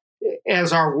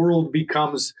as our world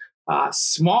becomes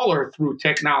smaller through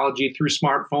technology, through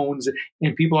smartphones,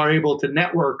 and people are able to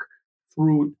network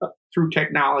through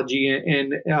technology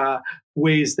in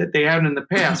ways that they haven't in the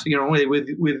past.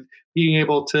 With being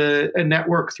able to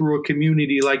network through a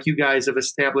community like you guys have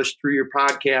established through your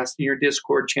podcast and your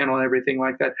Discord channel and everything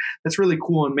like that. That's really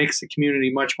cool and makes the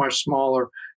community much, much smaller.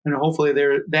 And hopefully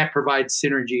that provides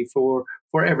synergy for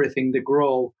everything to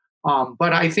grow.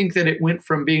 But I think that it went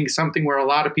from being something where a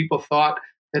lot of people thought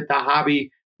that the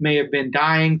hobby may have been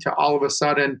dying to all of a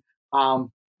sudden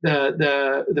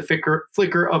the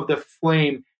flicker of the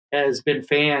flame has been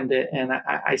fanned, and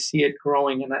I see it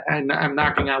growing, and I'm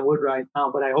knocking on wood right now,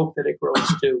 but I hope that it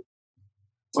grows too.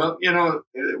 Well,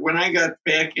 when I got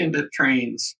back into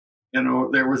trains, Lionel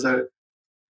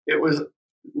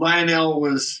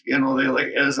was, they,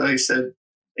 like, as I said,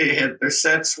 their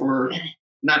sets were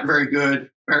not very good.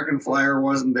 American Flyer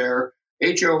wasn't there.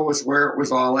 HO was where it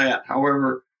was all at.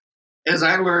 However, as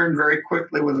I learned very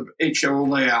quickly with the HO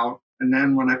layout, and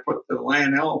then when I put the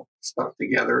Lionel stuff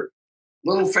together,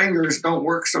 little fingers don't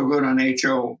work so good on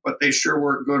HO, but they sure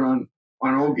work good on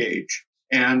O gauge.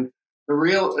 And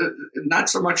not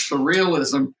so much the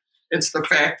realism, it's the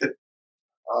fact that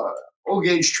O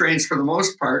gauge trains, for the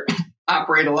most part,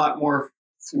 operate a lot more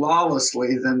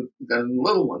flawlessly than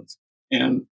little ones.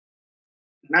 And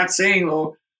not saying,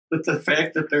 though, that the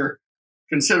fact that they're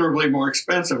considerably more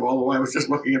expensive, although I was just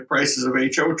looking at prices of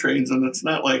HO trains, and it's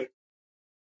not like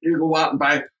you go out and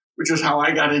buy, which is how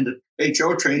I got into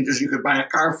HO trains, is you could buy a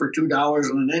car for $2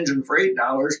 and an engine for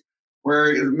 $8,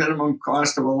 where the minimum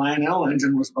cost of a Lionel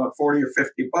engine was about $40 or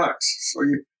 $50. So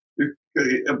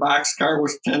a box car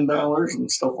was $10 and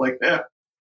stuff like that.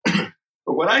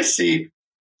 But what I see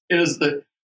is that,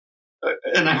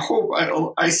 and I hope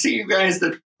I see you guys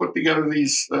that put together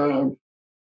these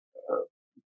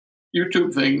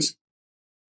YouTube things,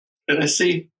 and I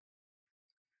see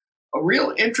a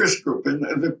real interest group, and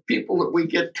the people that we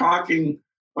get talking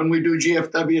when we do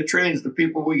GFW trains, the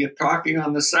people we get talking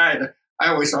on the side. I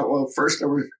always thought, well, first there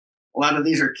were a lot of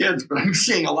these are kids, but I'm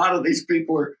seeing a lot of these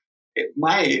people are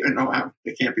my age. No,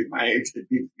 they can't be my age. They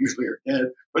usually are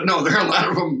dead. But no, there are a lot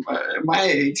of them my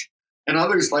age and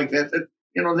others like that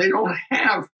they don't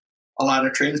have a lot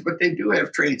of trains, but they do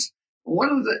have trains. One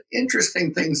of the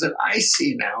interesting things that I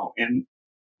see now, and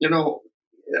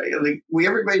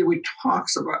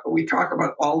we talk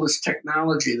about all this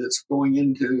technology that's going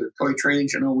into toy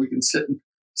trains. We can sit and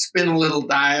spin a little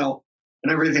dial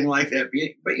and everything like that.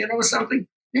 But something,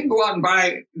 you can go out and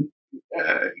buy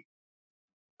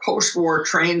post-war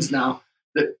trains now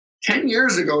that 10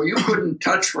 years ago you couldn't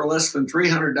touch for less than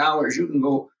 $300. You can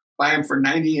go buy them for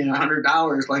 $90 and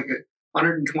 $100, like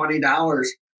 $120,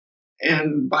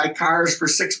 and buy cars for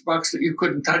 $6 that you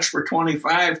couldn't touch for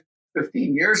 25,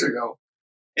 15 years ago.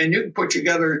 And you can put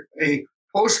together a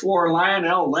post-war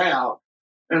Lionel layout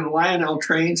and Lionel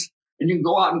trains, and you can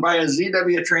go out and buy a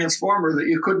ZW transformer that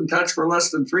you couldn't touch for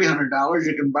less than $300.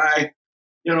 You can buy,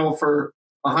 for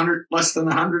less than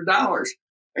 $100.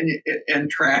 And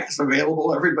track is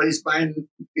available. Everybody's buying.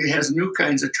 It has new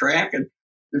kinds of track, and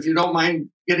if you don't mind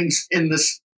getting in the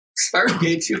start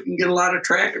gates, you can get a lot of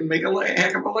track and make a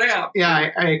heck of a layout.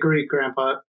 Yeah, I agree,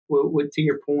 Grandpa. to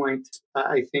your point,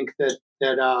 I think that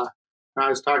I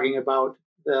was talking about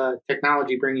the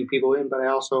technology bringing people in, but I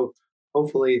also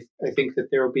hopefully I think that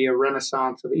there will be a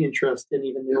renaissance of interest in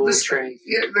even the old trains.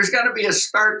 Yeah, there's got to be a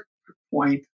start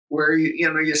point where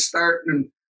you start and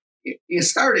you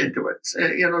start into it.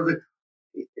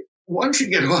 Once you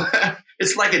get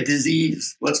it's like a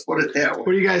disease. Let's put it that way.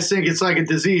 What do you guys think? It's like a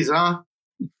disease, huh?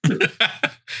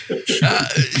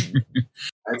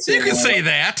 You can say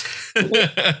that.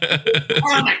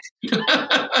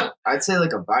 I'd say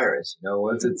like a virus.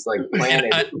 Once it's like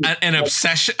planted, an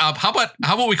obsession. How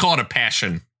about we call it a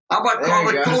passion? How about call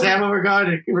it COVID? Is that what we're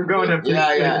going? We're going to.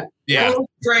 Yeah. COVID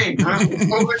train.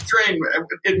 COVID train.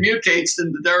 It mutates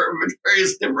into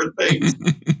various different things.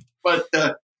 But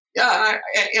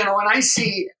when I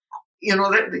see,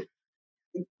 that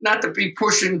not to be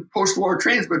pushing post-war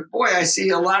trains, but boy, I see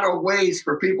a lot of ways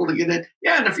for people to get in.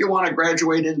 Yeah, and if you want to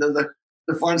graduate into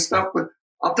the fun stuff, but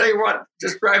I'll tell you what,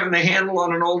 just driving the handle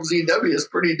on an old ZW is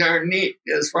pretty darn neat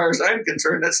as far as I'm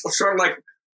concerned. That's sort of like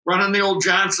running the old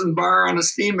Johnson bar on a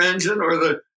steam engine or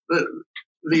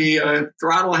the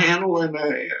throttle handle on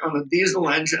a diesel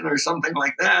engine or something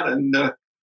like that. And,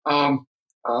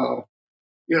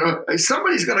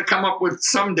 somebody's going to come up with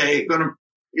someday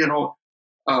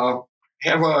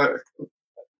have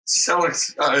sell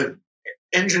a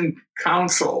engine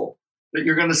console that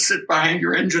you're going to sit behind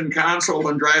your engine console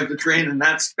and drive the train and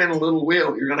not spin a little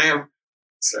wheel. You're going to have.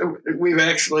 So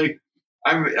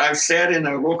I've sat in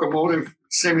a locomotive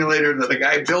simulator that a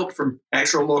guy built from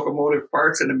actual locomotive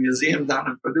parts in a museum down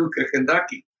in Paducah,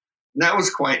 Kentucky. And that was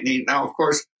quite neat. Now, of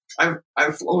course,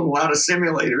 I've flown a lot of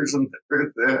simulators and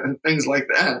things like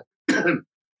that.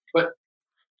 But,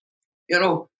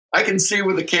 I can see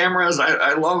with the cameras.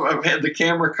 I've had the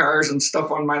camera cars and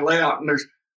stuff on my layout, and there's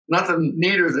nothing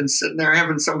neater than sitting there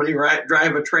having somebody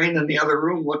drive a train in the other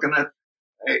room looking at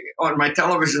on my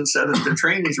television set at the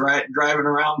train he's driving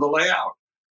around the layout.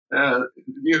 Do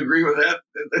you agree with that?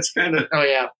 That's kind of. Oh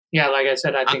yeah. Like I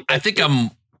said, I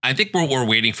think what we're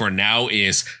waiting for now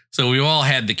is, so we all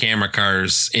had the camera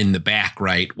cars in the back,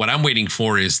 right? What I'm waiting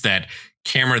for is that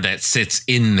camera that sits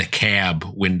in the cab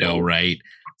window, right?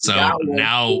 So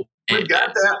now we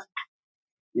got that.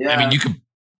 Yeah. I mean, you could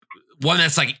one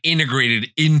that's like integrated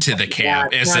into the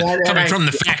cab coming from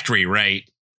the factory, right?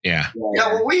 Yeah.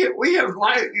 Yeah. Well, we have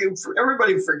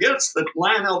everybody forgets that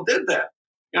Lionel did that.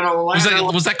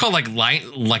 Was that called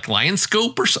like Lion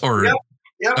Scope or?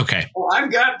 Yep. Okay. Well,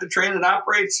 I've got the train that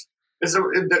operates. Is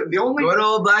the only good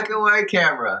old black and white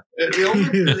camera.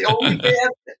 The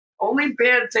only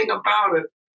bad thing about it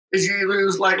is you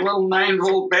use like little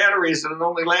 9-volt batteries and it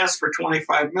only lasts for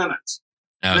 25 minutes.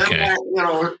 Okay. Then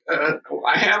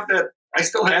I have that. I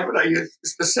still have it. I used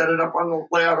to set it up on the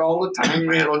layout all the time.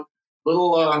 We had a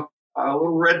little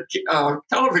red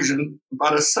television,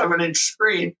 about a 7-inch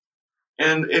screen,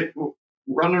 and it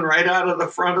running right out of the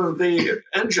front of the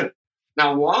engine.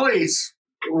 Now Wally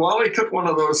took one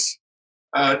of those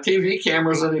TV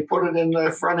cameras and he put it in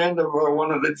the front end of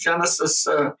one of the Genesis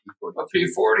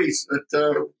P40s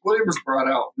that Williams brought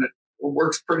out, and it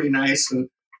works pretty nice. And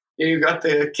you got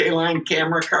the K-line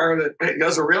camera car that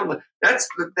does a real. That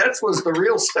was the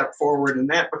real step forward in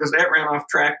that, because that ran off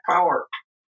track power,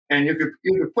 and you could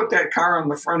put that car on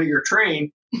the front of your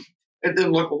train. It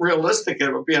didn't look realistic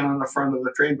of it being on the front of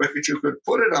the train, but you could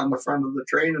put it on the front of the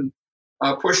train and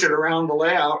push it around the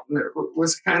layout, and it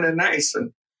was kind of nice.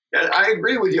 And I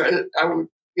agree with you.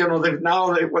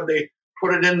 When they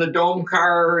put it in the dome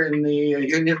car in the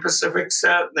Union Pacific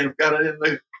set, they've got it in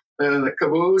the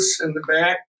caboose in the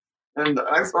back. And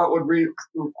I thought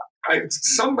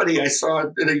somebody I saw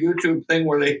did a YouTube thing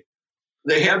where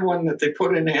they had one that they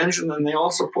put in the engine, and they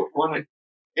also put one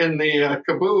in the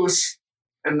caboose,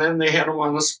 and then they had them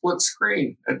on a split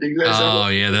screen. Do you guys? Oh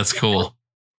yeah, that's cool.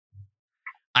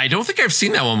 I don't think I've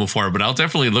seen that one before, but I'll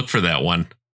definitely look for that one.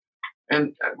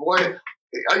 And boy,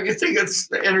 you think it's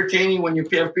entertaining when you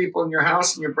have people in your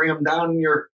house and you bring them down in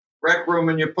your rec room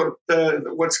and you put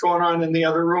what's going on in the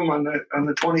other room on the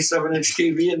 27-inch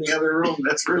TV in the other room.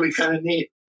 That's really kind of neat.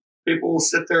 People will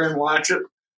sit there and watch it.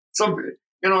 And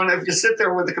if you sit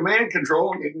there with the command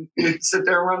control, you can sit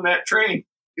there and run that train.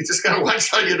 You just got to watch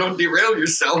how you don't derail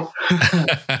yourself.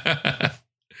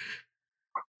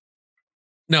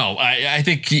 No, I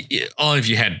think all of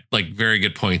you had like very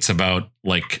good points about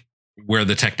like where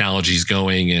the technology is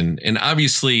going. And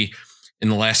obviously in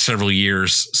the last several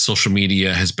years, social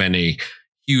media has been a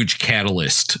huge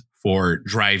catalyst for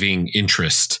driving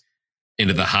interest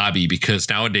into the hobby, because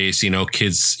nowadays,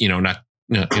 kids,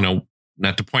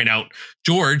 not to point out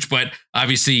George, but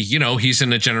obviously, he's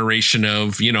in a generation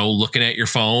of, looking at your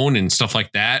phone and stuff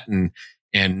like that. And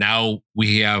And now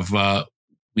we have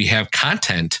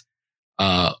content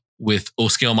with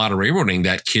O-scale model railroading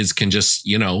that kids can just,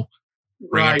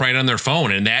 bring up right on their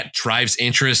phone. And that drives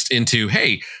interest into,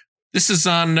 hey, this is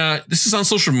on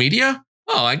social media.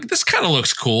 Oh, this kind of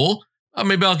looks cool.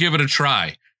 Maybe I'll give it a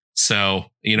try. So,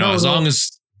 long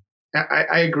as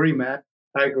I agree, Matt.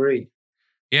 I agree.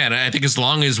 Yeah. And I think as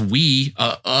long as we,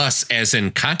 us as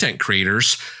in content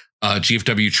creators,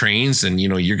 GFW trains, and,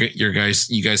 you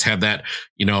guys have that,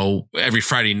 every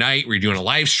Friday night where you're doing a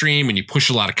live stream and you push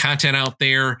a lot of content out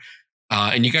there.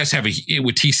 And you guys have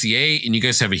with TCA, and you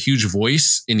guys have a huge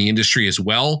voice in the industry as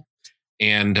well.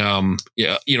 And,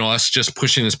 us just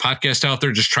pushing this podcast out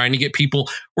there, just trying to get people,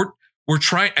 we're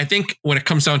trying, I think when it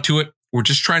comes down to it, we're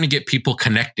just trying to get people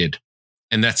connected.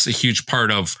 And that's a huge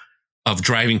part of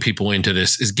driving people into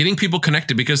this, is getting people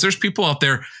connected, because there's people out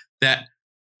there that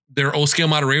they're O-scale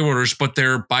model railroaders, but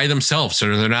they're by themselves,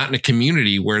 or they're not in a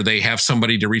community where they have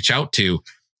somebody to reach out to.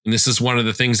 And this is one of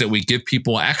the things that we give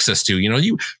people access to.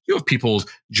 You have people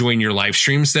join your live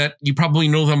streams that you probably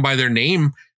know them by their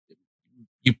name.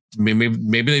 You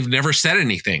maybe they've never said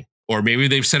anything, or maybe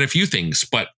they've said a few things,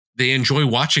 but they enjoy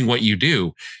watching what you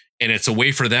do. And it's a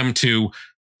way for them to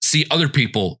see other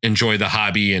people enjoy the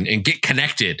hobby and get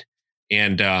connected.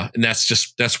 And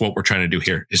that's what we're trying to do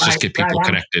here, is just get people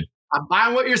connected. I'm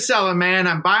buying what you're selling, man.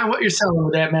 I'm buying what you're selling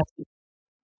with that message.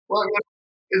 Well,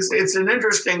 it's an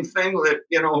interesting thing that,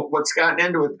 what's gotten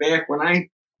into it back when I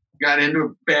got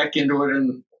back into it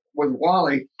and with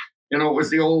Wally, it was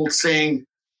the old saying,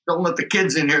 don't let the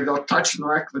kids in here, they'll touch and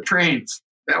wreck the trains.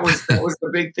 That was the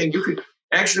big thing. You could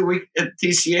actually, at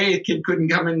TCA, a kid couldn't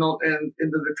come in into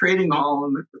the trading hall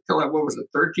until, what was it,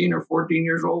 13 or 14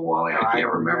 years old, Wally? I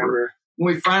can't remember.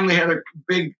 When we finally had a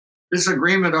big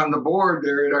disagreement on the board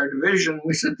there at our division,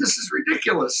 we said, this is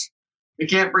ridiculous. You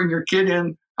can't bring your kid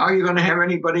in. How are you going to have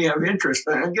anybody have interest?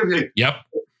 I'll give you. Yep.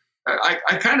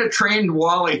 I kind of trained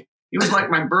Wally. He was like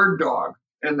my bird dog.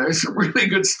 And there's some really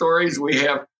good stories we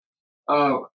have.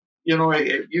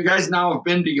 You guys now have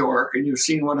been to York, and you've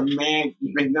seen what a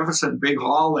magnificent big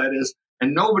hall that is.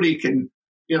 And nobody can,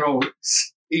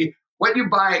 see what you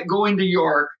buy going to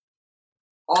York,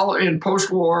 all in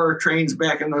post-war trains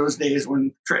back in those days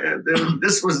when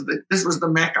this was the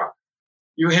Mecca.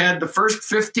 You had the first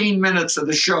 15 minutes of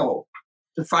the show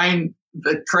to find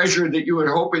the treasure that you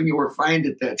were hoping you would find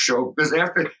at that show, because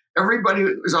after everybody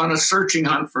was on a searching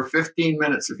hunt for 15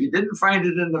 minutes. If you didn't find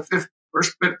it in the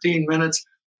first 15 minutes,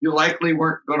 you likely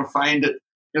weren't going to find it,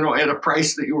 at a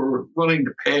price that you were willing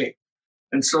to pay.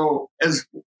 And so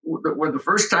when the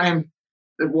first time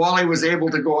that Wally was able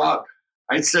to go out,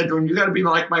 I said to him, you got to be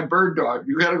like my bird dog.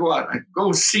 You got to go out and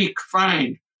go seek,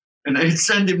 find. And I'd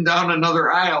send him down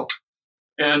another aisle,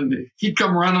 and he'd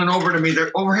come running over to me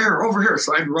there, over here.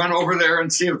 So I'd run over there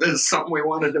and see if there's something we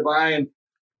wanted to buy. And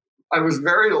I was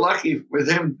very lucky with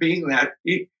him being that.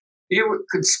 He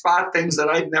could spot things that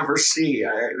I'd never see.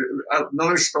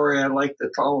 Another story I'd like to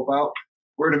tell about,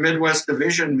 we're at a Midwest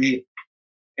division meet,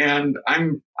 and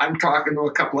I'm talking to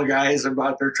a couple of guys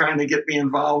about they're trying to get me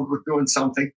involved with doing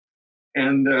something.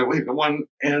 And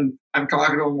and I'm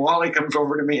talking to him. Wally comes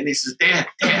over to me and he says, Dad,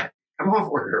 come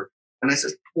over here. And I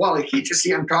says, Wally, can't you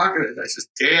see I'm talking to you? I says,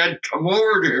 Dad, come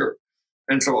over here.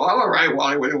 And so, all right,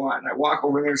 Wally, what do you want? And I walk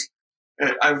over there.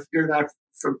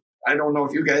 I don't know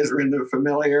if you guys are into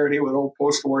familiarity with old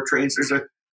post-war trains. There's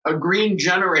a green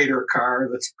generator car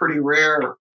that's pretty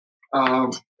rare.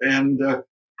 There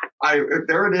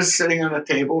it is sitting on a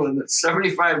table, and it's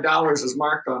 $75 is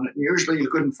marked on it. And usually you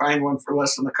couldn't find one for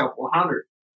less than a couple of hundred.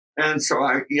 And so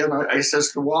I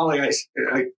says to Wally, I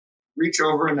reach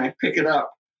over and I pick it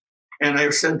up. And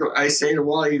I say to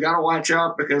Wally, you got to watch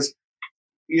out, because,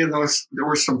 there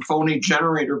were some phony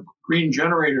green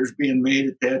generators being made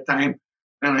at that time.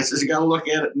 And I says, you got to look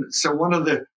at it. And so one of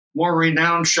the more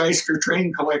renowned shyster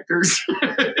train collectors,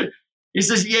 he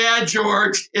says, yeah,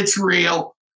 George, it's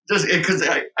real. Just because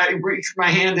I reached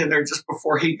my hand in there just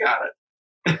before he got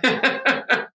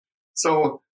it.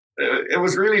 So it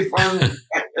was really fun.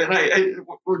 And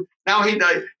now he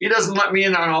doesn't let me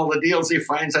in on all the deals he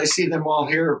finds. I see them all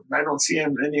here. I don't see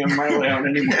any on my layout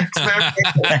anymore.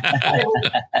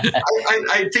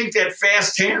 I think that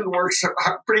fast hand works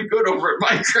pretty good over at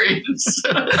my trains.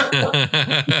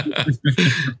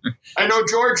 I know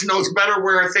George knows better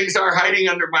where things are hiding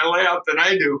under my layout than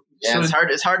I do. Yeah,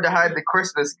 it's hard to hide the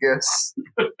Christmas gifts.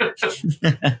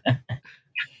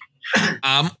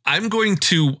 I'm going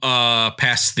to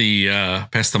pass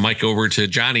the mic over to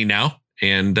Johnny now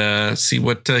and see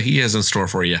what he has in store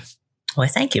for you. Well,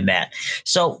 thank you, Matt.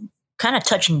 So, kind of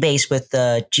touching base with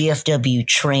the GFW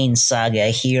train saga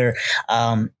here.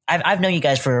 I've known you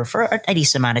guys for a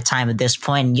decent amount of time at this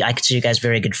point, and I consider you guys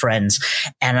very good friends.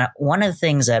 And one of the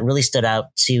things that really stood out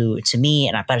to me,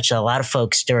 and I bet to a lot of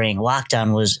folks during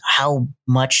lockdown, was how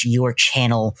much your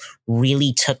channel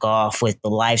really took off with the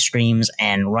live streams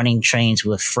and running trains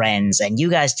with friends. And you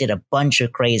guys did a bunch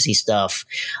of crazy stuff.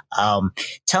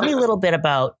 Tell me a little bit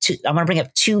about. I'm going to bring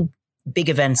up two big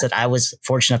events that I was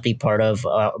fortunate to be part of,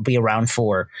 be around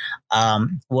for.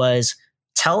 Was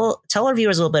tell our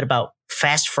viewers a little bit about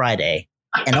Fast Friday,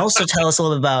 and also tell us a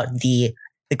little bit about the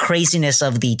craziness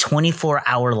of the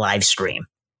 24-hour live stream.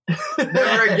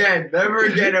 Never again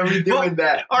are we doing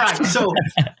that. All right, so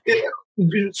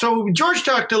George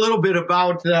talked a little bit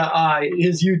about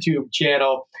his YouTube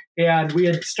channel, and we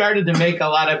had started to make a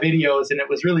lot of videos, and it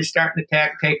was really starting to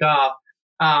take off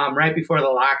right before the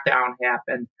lockdown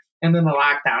happened, and then the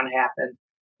lockdown happened,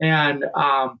 and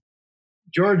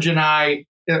George and I,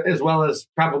 as well as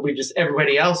probably just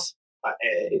everybody else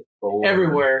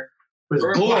everywhere, was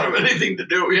bored of anything to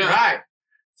do. Yeah, right.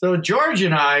 So George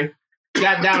and I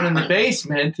got down in the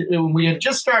basement. We had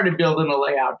just started building a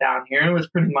layout down here. It was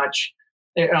pretty much,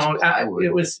 it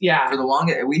was For the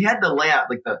longest, we had the layout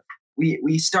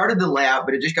we started the layout,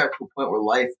 but it just got to a point where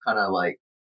life kind of like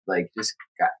just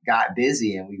got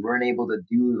busy, and we weren't able to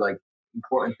do like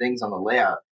important things on the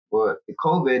layout. But the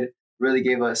COVID really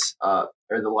gave us, or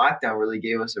the lockdown really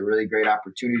gave us a really great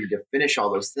opportunity to finish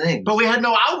all those things. But we had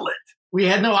no outlet.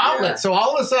 Yeah. So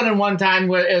all of a sudden, one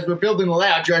time, as we're building the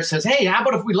layout, George says, "Hey, how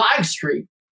about if we live stream?"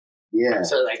 Yeah.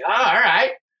 So like, oh, all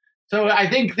right. So I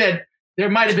think that there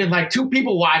might have been like 2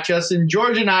 people watch us, and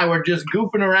George and I were just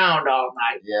goofing around all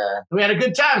night. Yeah. We had a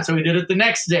good time, so we did it the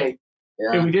next day.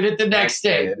 Yeah. And we did it the next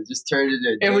day. It just turned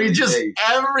into and we just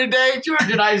every day, George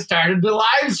and I started to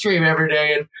live stream every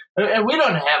day, and we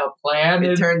don't have a plan.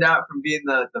 It turned out from being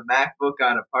the MacBook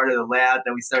on a part of the layout,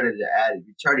 then we started to add.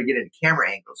 We tried to get it a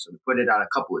camera angle, so we put it on a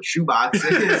couple of shoe boxes,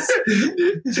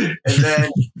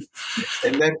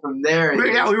 and then from there,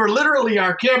 we were literally,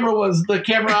 our camera was the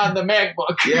camera on the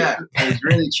MacBook. Yeah, it was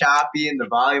really choppy, and the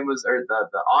volume was, or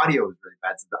the audio was really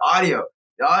bad. So the audio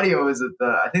was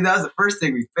I think that was the first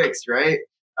thing we fixed, right?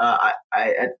 I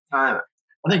at the time,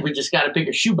 I think we just got a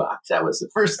bigger shoebox. That was the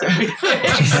first thing we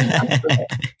fixed.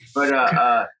 But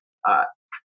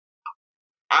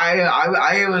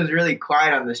I was really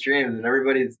quiet on the streams, and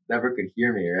everybody never could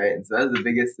hear me, right? And so that's the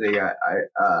biggest thing.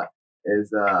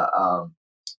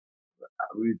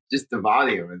 We just the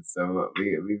volume, and so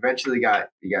we eventually got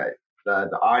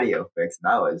the audio fixed,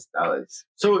 and that was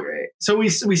so great. So we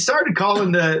started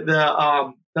calling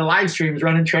the live streams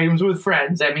 "Running Trains with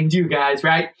Friends." That means you guys,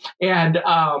 right? And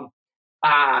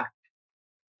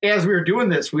as we were doing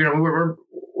this, we're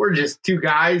just 2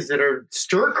 guys that are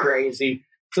stir crazy.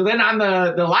 So then on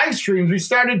the live streams, we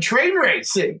started train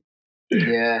racing.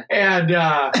 Yeah. And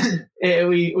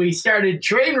we started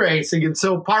train racing, and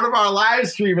so part of our live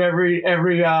stream every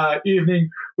evening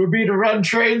would be to run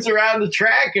trains around the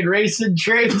track and racing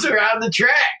trains around the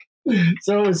track.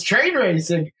 So it was train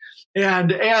racing,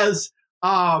 and as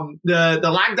the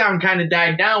lockdown kind of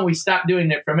died down, we stopped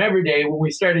doing it from every day when we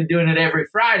started doing it every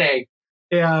Friday,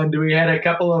 and we had a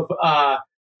couple of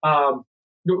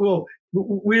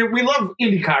we love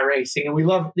IndyCar racing, and we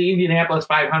love the Indianapolis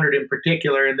 500 in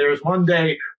particular. And there was one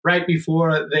day right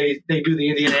before they do the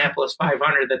Indianapolis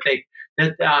 500 that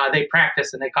they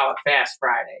practice, and they call it Fast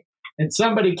Friday. And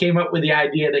somebody came up with the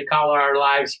idea to call our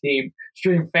live stream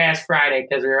Fast Friday,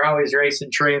 because we were always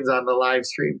racing trains on the live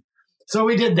stream. So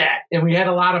we did that, and we had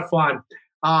a lot of fun.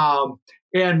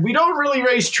 And we don't really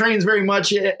race trains very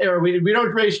much, or we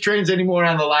don't race trains anymore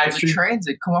on the live stream. Trains,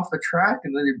 they come off the track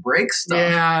and then they break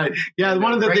stuff. Yeah.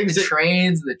 One of the things the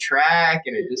trains, the track,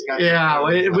 and it just got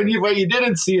what you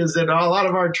didn't see is that a lot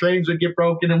of our trains would get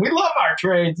broken, and we love our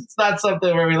trains. It's not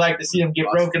something where we like to see them get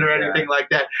broken or anything like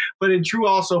that. But in true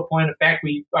also point of fact,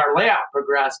 our layout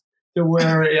progressed to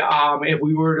where if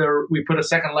we put a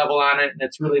second level on it, and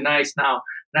it's really nice now.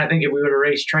 And I think if we were to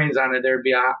race trains on it, there'd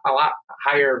be a lot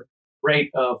higher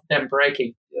rate of them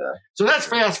breaking. Yeah. So that's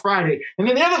Fast Friday. And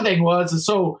then the other thing was,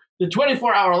 so the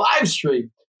 24-hour live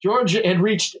stream, George had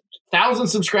reached 1,000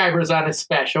 subscribers on his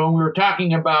special, and we were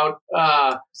talking about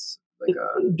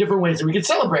different ways that we could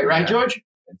celebrate, right, George?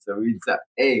 And so we said,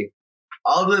 hey,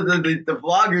 all the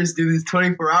vloggers do these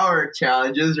 24-hour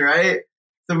challenges, right?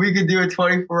 So we could do a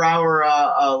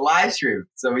 24-hour live stream.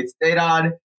 So we stayed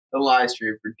on the live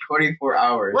stream for 24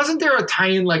 hours. Wasn't there a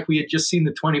tie-in like we had just seen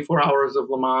the 24 hours of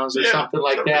Le Mans or something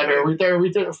like that? Or we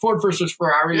did Ford versus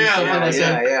Ferrari or something like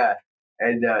that. Yeah.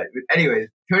 And anyways,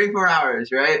 24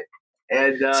 hours, right?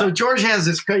 And so George has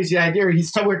this crazy idea.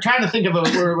 We're trying to think of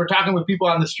we're talking with people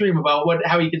on the stream about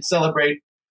how he could celebrate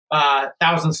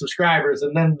 1,000 subscribers,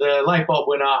 and then the light bulb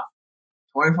went off.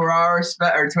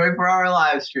 24-hour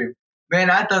live stream. Man,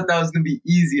 I thought that was gonna be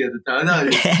easy at the time. I thought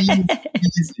it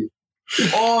was easy.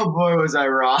 Oh boy, was I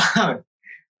wrong.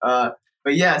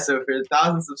 But yeah, so for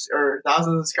 1,000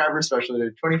 subscribers special,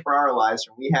 the 24-hour live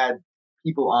stream, we had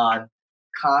people on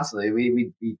constantly.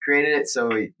 We created it so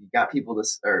we got people to,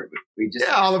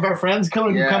 all of our friends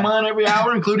come on every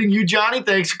hour, including you, Johnny.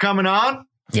 Thanks for coming on.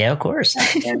 Yeah, of course.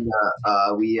 And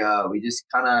we just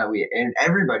and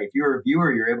everybody, if you were a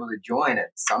viewer, you're able to join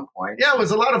at some point. Yeah, it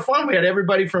was a lot of fun. We had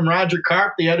everybody from Roger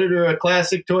Karp, the editor of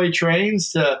Classic Toy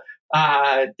Trains, to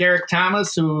Derek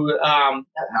Thomas, who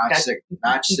Notch 6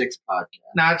 podcast.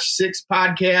 Notch 6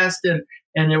 podcast,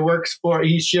 and it works for.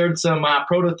 He shared some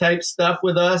prototype stuff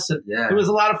with us, and it was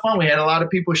a lot of fun. We had a lot of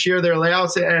people share their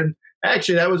layouts, and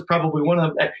actually, that was probably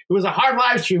it was a hard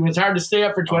live stream. It's hard to stay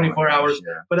up for 24 hours,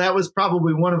 but that was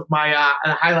probably one of my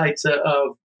highlights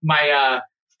of my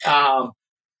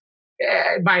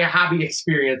my hobby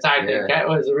experience. I think that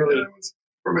was really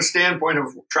from a standpoint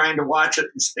of trying to watch it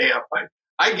and stay up.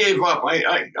 I gave up.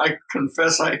 I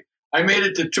confess I made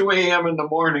it to 2 a.m. in the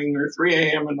morning or 3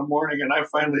 a.m. in the morning, and I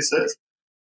finally says,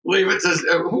 "Believe it." Says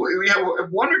we have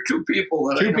one or two people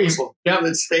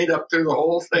that stayed up through the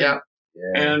whole thing. Yeah.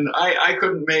 Yeah. And I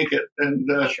couldn't make it. And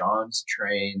Sean's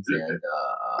Trains and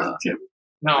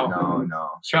no.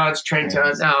 Sean's Trains.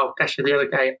 No, actually, the other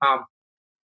guy.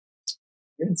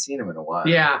 We haven't seen him in a while.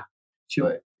 Yeah.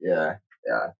 But yeah.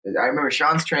 I remember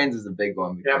Sean's Trains is a big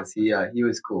one because he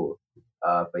was cool.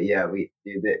 But yeah,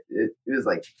 it was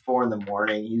like 4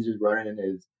 a.m. He's just running in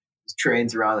his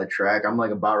trains around the track. I'm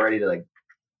like about ready to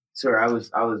I was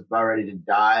about ready to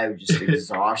die, just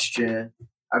exhaustion.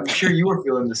 I'm sure you were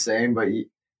feeling the same, but you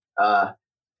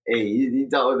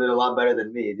dealt with it a lot better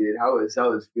than me, dude. I was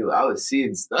feeling. I was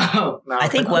seeing stuff. I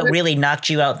think what really knocked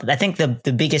you out, I think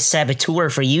the biggest saboteur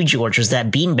for you, George, was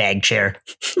that beanbag chair.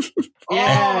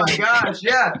 Oh my gosh,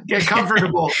 yeah. Get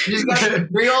comfortable. You just got a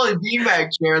big old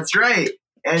beanbag chair. That's right.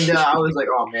 And I was like,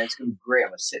 oh man, it's gonna be great. I'm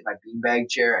gonna sit in my beanbag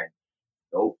chair and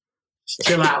nope.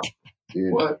 Chill out.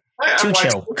 Dude. what? Too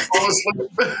chill.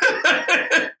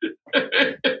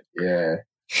 Yeah.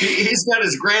 He's got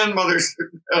his grandmother's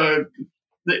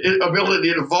the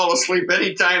ability to fall asleep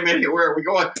anytime, anywhere. We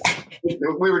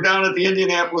were down at the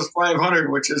Indianapolis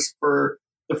 500, which is for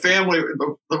the family.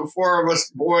 The 4 of us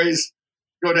boys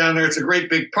go down there. It's a great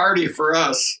big party for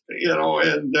us, and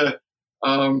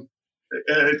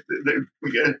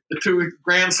we get the 2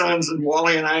 grandsons and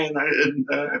Wally and I and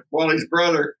Wally's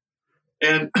brother,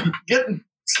 and getting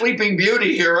Sleeping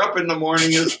Beauty here up in the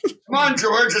morning is, come on,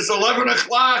 George, it's 11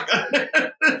 o'clock.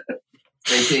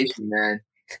 Vacation, man.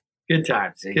 Good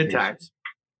times. Good times.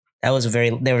 There was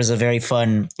a very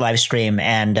fun live stream,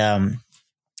 and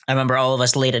I remember all of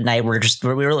us late at night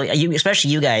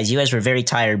especially you guys were very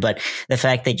tired, but the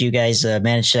fact that you guys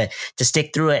managed to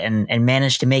stick through it and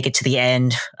managed to make it to the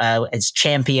end as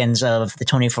champions of the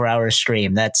 24-hour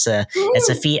stream, that's a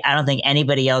feat I don't think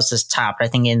anybody else has topped. I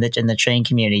think in the train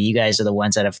community, you guys are the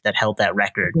ones that held that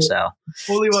record. So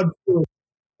fully one.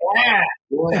 Yeah.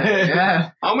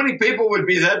 How many people would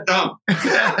be that dumb?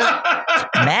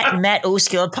 Matt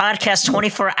O'Skill podcast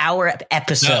 24-hour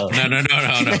episode.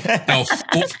 No.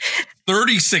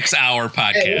 36-hour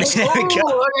podcast.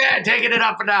 Taking it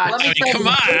up a notch. I mean, come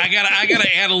on, I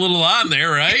gotta add a little on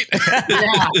there, right?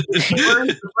 Yeah.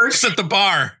 Set the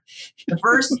bar. The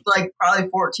first probably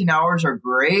 14 hours are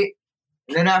great,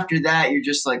 and then after that, you're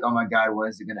just like, oh my god, when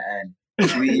is it gonna end?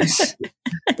 Please. May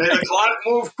the clock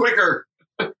move quicker.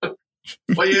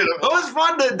 Well, it was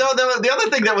fun. The other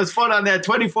thing that was fun on that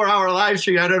 24-hour live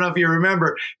stream, I don't know if you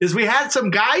remember, is we had some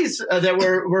guys that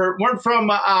weren't from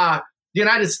the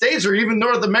United States or even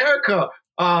North America.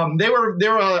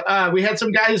 We had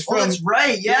some guys from. Oh, that's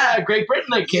right. Yeah, Great Britain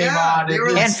that came on.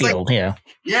 Anfield, Yeah,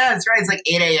 that's right. It's like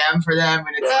 8 a.m. for them,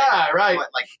 and it's right.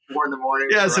 4 in the morning.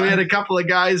 Yeah, so we had a couple of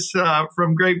guys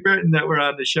from Great Britain that were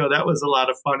on the show. That was a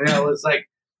lot of fun. Yeah, it was like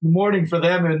the morning for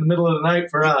them and the middle of the night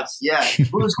for us. Yeah,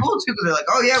 it was cool too because they're like,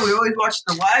 oh yeah, we always watch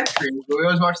the live streams, but we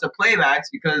always watch the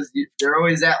playbacks because they're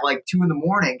always at 2 in the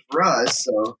morning for us.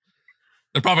 So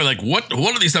they're probably like, what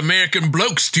are these American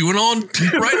blokes doing on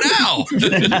right now?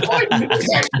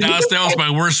 That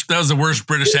was the worst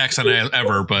British accent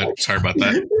ever, but sorry about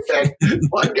that.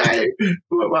 One guy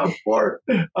about 4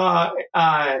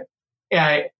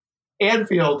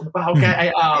 Anfield.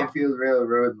 Okay, Anfield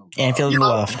Railroad. Anfield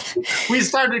Loft. We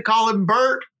started to call him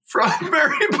Bert from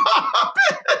Mary Poppins.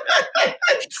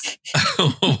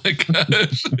 Oh my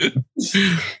gosh. we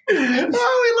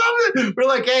loved it. We're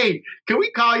like, hey, can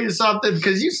we call you something?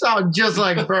 Because you sound just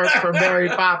like Bert from Mary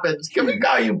Poppins. Can we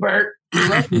call you Bert? He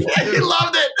loved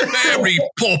it. Mary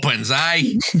Poppins,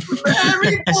 Mary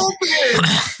Poppins.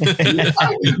 You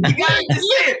got to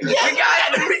say it. We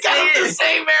got to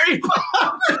say Mary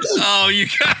Poppins. Oh, you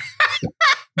got.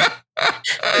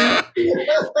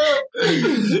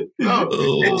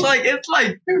 It's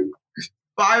like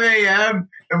 5 a.m.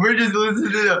 and we're just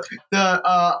listening to the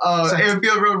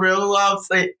Airfield Road Railroad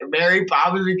say Mary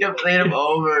Poppins. We kept saying them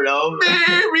over and over.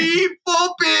 Mary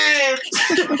Poppins.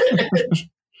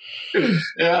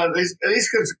 Yeah, these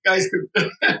guys could,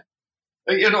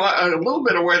 you know, a little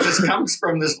bit of where this comes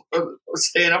from, this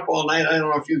staying up all night. I don't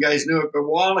know if you guys knew it, but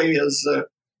Wally is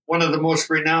one of the most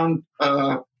renowned,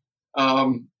 like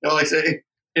I say,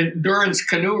 endurance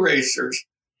canoe racers.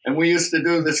 And we used to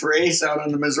do this race out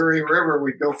on the Missouri River.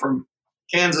 We'd go from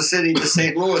Kansas City to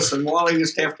St. Louis, and Wally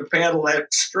used to have to paddle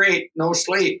that straight, no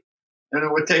sleep. And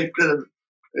it would take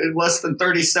less than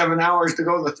 37 hours to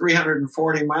go the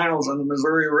 340 miles on the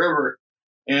Missouri River.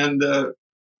 And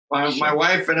my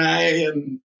wife and I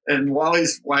and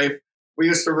Wally's wife, we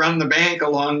used to run the bank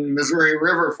along the Missouri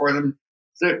River for them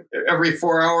every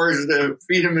 4 hours to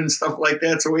feed them and stuff like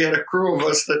that. So we had a crew of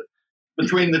us that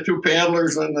between the two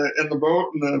paddlers in the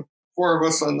boat and the four of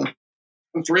us the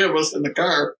three of us in the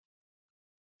car,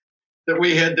 that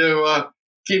we had to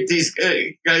keep these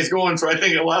guys going. So I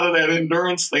think a lot of that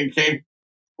endurance thing came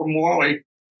from Wally,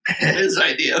 his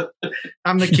idea.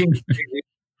 I'm the king.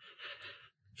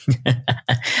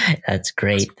 That's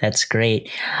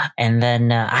great. And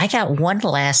then I got one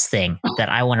last thing that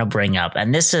I want to bring up,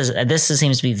 and this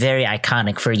seems to be very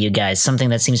iconic for you guys, something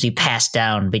that seems to be passed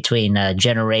down between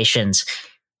generations.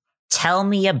 Tell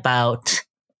me about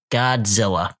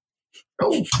Godzilla.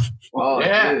 Oh,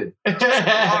 yeah. Dude.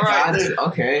 All right.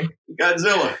 Okay.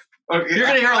 Godzilla. Okay. You're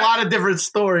going to hear a lot of different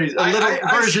stories,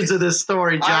 versions of this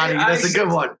story, Johnny. That's a good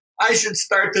one. I should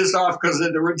start this off because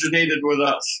it originated with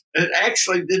us. It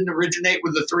actually didn't originate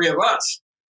with the three of us.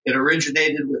 It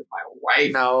originated with my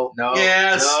wife. No.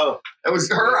 Yes. No. It was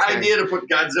her idea to put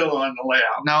Godzilla on the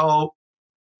layout. No.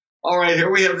 All right,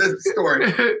 here we have this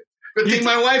story. Good thing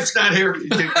my wife's not here. Go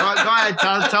ahead.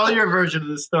 Tell your version of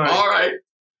the story. All right.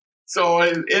 So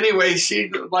anyway,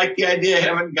 she liked the idea of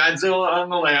having Godzilla on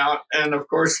the layout. And, of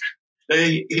course,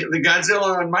 the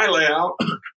Godzilla on my layout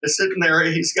is sitting there.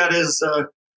 He's got his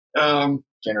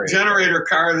generator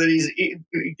car that he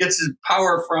gets his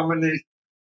power from, and he's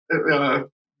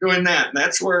doing that. And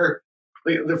that's where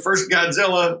the first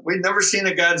Godzilla, we'd never seen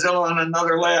a Godzilla on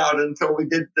another layout until we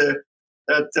did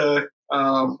that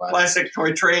Classic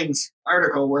Toy Trains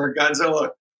article where Godzilla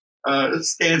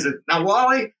stands it. Now,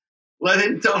 Wally, let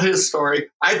him tell his story.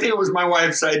 I think it was my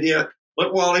wife's idea.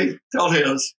 Let Wally tell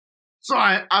his. So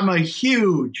I'm a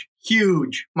huge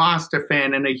monster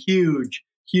fan and a huge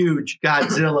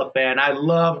Godzilla fan. I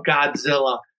love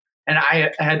Godzilla. And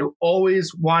I had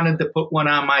always wanted to put one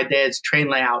on my dad's train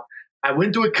layout. I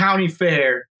went to a county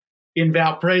fair in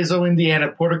Valparaiso,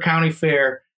 Indiana, Porter County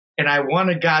Fair, and I won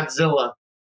a Godzilla.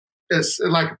 It's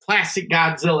like a plastic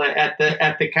Godzilla at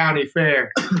the county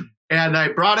fair. And I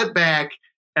brought it back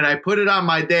and I put it on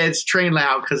my dad's train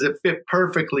layout because it fit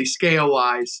perfectly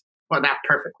scale-wise. Well, not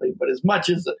perfectly, but as much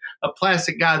as a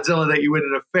plastic Godzilla that you would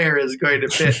at a fair is going to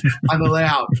fit on the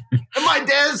layout. And my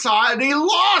dad saw it and he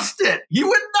lost it. He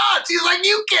went nuts. He's like,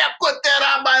 you can't put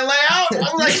that on my layout.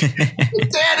 I'm like,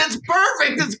 Dad, it's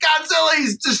perfect. It's Godzilla.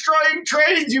 He's destroying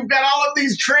trains. You've got all of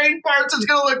these train parts. It's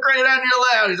going to look great on your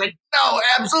layout. He's like, no,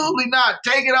 absolutely not.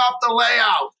 Take it off the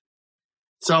layout.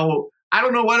 So I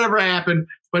don't know whatever happened,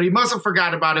 but he must have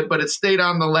forgot about it, but it stayed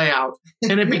on the layout.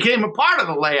 And it became a part of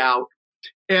the layout.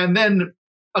 And then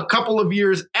a couple of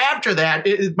years after that,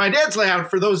 my dad's layout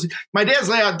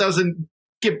doesn't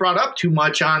get brought up too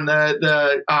much on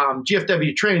the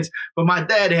GFW trains, but my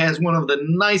dad has one of the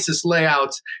nicest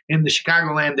layouts in the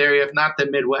Chicagoland area, if not the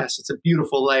Midwest. It's a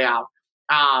beautiful layout.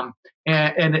 And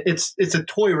it's a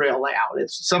toy rail layout.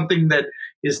 It's something that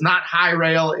is not high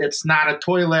rail. It's not a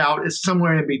toy layout. It's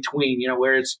somewhere in between,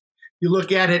 where you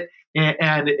look at it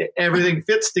and everything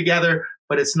fits together,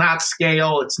 but it's not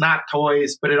scale, it's not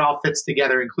toys, but it all fits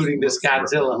together, including this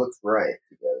Godzilla. It looks right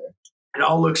together. It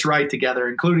all looks right together,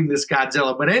 including this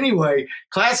Godzilla. But anyway,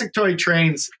 Classic Toy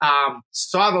Trains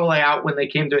saw the layout when they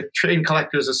came to a Train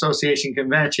Collectors Association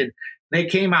convention. They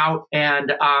came out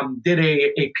and did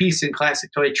a piece in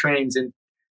Classic Toy Trains in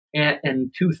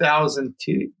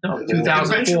 2002. No, 2004. The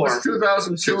convention was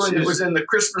 2002, and it was in the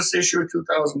Christmas issue of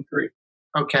 2003.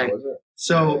 Okay.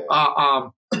 So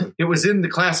it was in the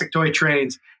Classic Toy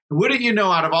Trains. And wouldn't you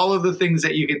know, out of all of the things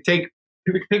that you can take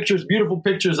beautiful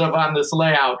pictures of on this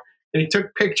layout. They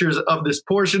took pictures of this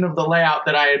portion of the layout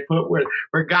that I had put where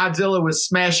Godzilla was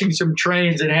smashing some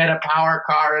trains and had a power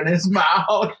car in his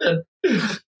mouth.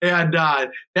 And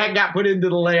that got put into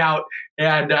the layout.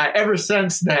 And ever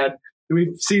since then,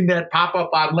 we've seen that pop up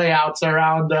on layouts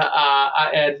around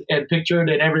and pictured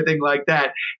and everything like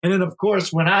that. And then, of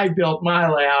course, when I built my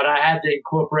layout, I had to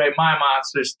incorporate my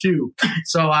monsters too.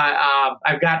 So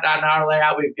I've got on our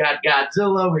layout, we've got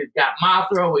Godzilla, we've got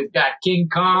Mothra, we've got King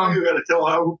Kong. Well, you got to tell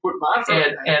how we put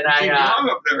Mothra King Kong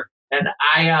up there. And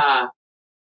I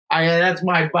that's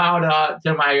my bow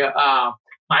to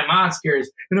my monsters.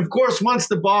 And of course, once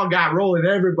the ball got rolling,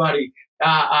 everybody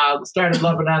started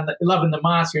loving the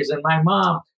monsters. And my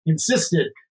mom insisted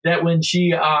that when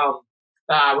she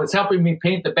was helping me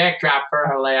paint the backdrop for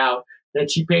our layout,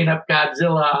 that she paint up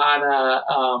Godzilla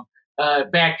on a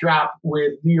backdrop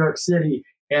with New York City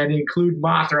and include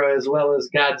Mothra as well as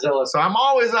Godzilla. So I'm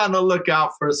always on the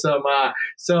lookout for some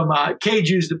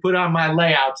kaijus to put on my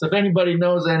layouts. If anybody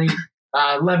knows any,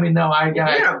 let me know. We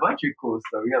got a bunch of cool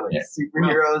stuff. We got like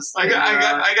superheroes. I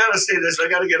got to say this. I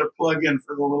got to get a plug in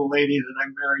for the little lady that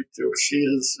I'm married to. She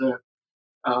is,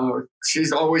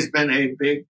 she's always been a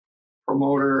big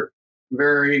promoter,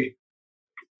 very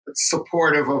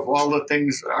supportive of all the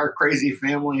things our crazy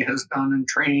family has done in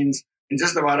trains and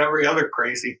just about every other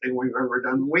crazy thing we've ever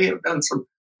done. We have done some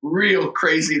real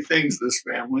crazy things, this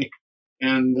family.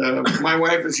 And my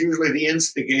wife is usually the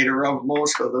instigator of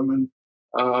most of them. And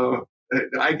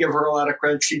I give her a lot of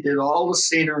credit. She did all the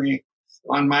scenery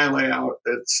on my layout.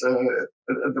 It's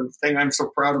the thing I'm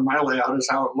so proud of my layout is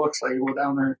how it looks. I go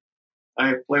down there,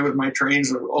 I play with my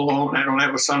trains alone. I don't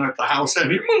have a son at the house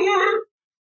anymore.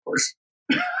 Of course.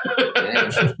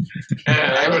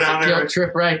 I go down there.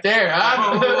 Trip right there.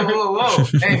 Huh? Whoa.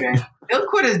 Hey, man. He'll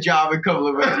quit his job and come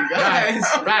live with you guys.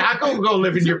 Right. I can go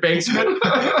live in your basement.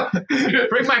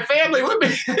 Bring my family with me.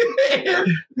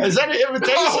 Is that an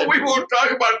invitation? No, we won't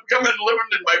talk about coming and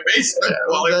living in my basement.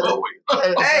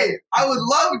 Hey, I would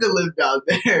love to live down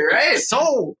there, right?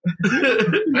 So,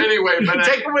 anyway, but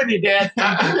take it with you, Dad.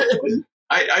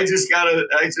 I just gotta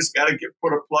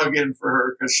put a plug in for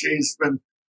her because she's been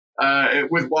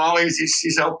with Wally.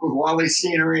 She's helped with Wally's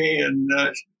scenery, and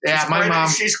my mom.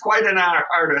 She's quite an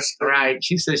artist, right?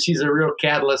 She says she's a real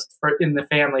catalyst in the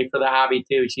family for the hobby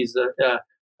too. She's a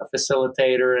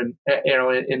facilitator, and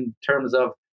in terms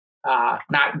of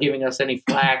not giving us any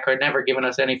flack or never giving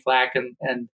us any flack,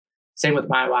 and same with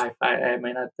my wife. I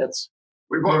mean,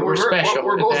 we're special.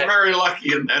 We're both very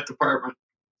lucky in that department.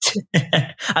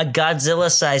 A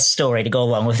Godzilla-sized story to go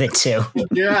along with it too.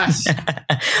 Yes.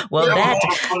 Well,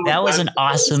 that was an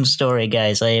awesome story,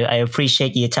 guys. I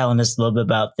appreciate you telling us a little bit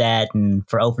about that and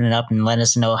for opening up and letting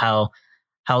us know how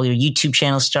your YouTube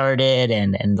channel started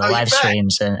and the live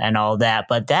streams and all that.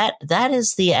 But that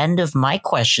is the end of my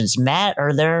questions. Matt,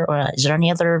 is there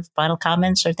any other final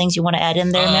comments or things you want to add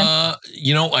in there, man?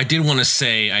 I did want to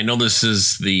say, I know this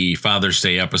is the Father's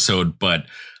Day episode, but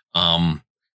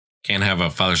can't have a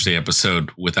Father's Day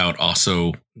episode without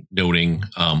also noting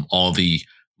all the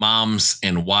moms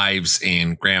and wives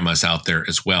and grandmas out there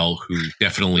as well who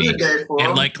definitely,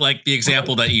 and like the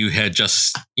example that you had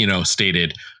just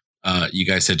stated, you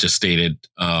guys had just stated,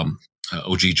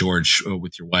 OG George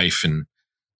with your wife and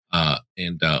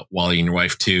Wally and your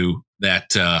wife too, that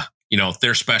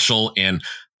they're special, and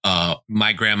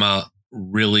my grandma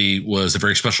really was a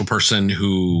very special person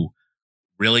who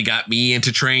really got me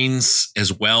into trains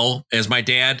as well as my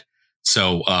dad.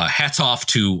 So hats off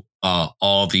to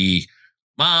all the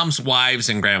moms, wives,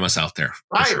 and grandmas out there.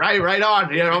 Right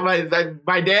on.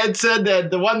 My dad said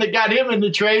that the one that got him into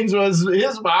trains was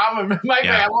his mom and my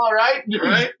grandma, right?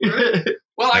 Right.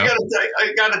 Well, I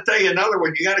gotta tell you another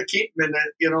one. You gotta keep them in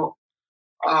it.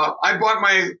 I bought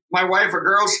my wife a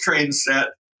girls' train set,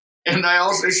 and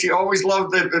she always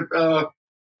loved the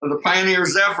Pioneer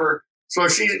Zephyr. So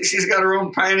she's got her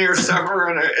own Pioneer Zephyr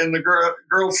and the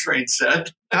girls' train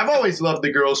set. I've always loved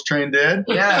the girls' train, Dad.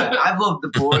 Yeah, I've loved the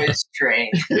boys' train.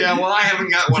 Yeah, well, I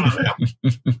haven't got one of them.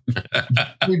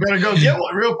 You better go get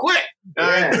one real quick.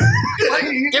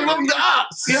 Give them to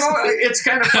us. It's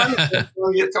kind of funny.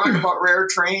 You talk about rare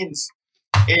trains,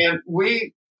 and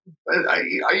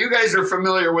you guys are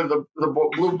familiar with the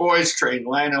Blue Boys train,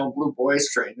 Lionel Blue Boys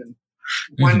train, and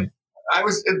when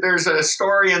there's a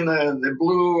story in the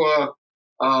Blue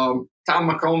Tom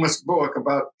McComas book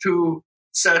about two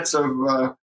sets of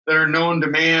that are known to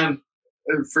man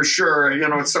for sure.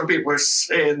 Some people are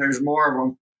saying there's more of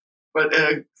them, but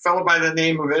a fellow by the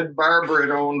name of Ed Barber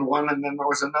had owned one, and then there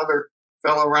was another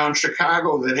fellow around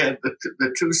Chicago that had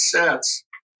the two sets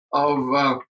of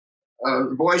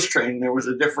the boys' train. There was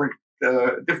a different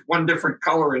one different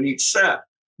color in each set.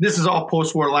 This is all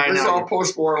post-war Lionel. This is all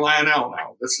post-war Lionel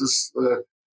now. This is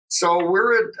so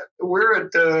we're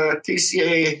at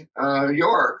TCA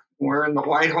York. We're in the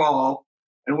White Hall,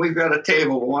 and we've got a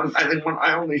table.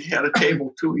 I only had a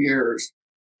table 2 years,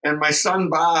 and my son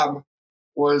Bob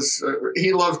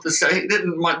he loved to say he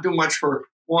didn't do much for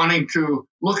wanting to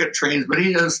look at trains, but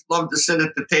he just loved to sit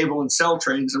at the table and sell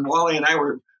trains. And Wally and I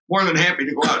were more than happy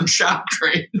to go out and shop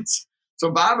trains. So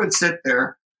Bob would sit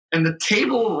there, and the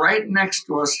table right next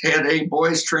to us had a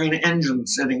boys' train engine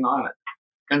sitting on it.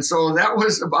 And so that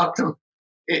was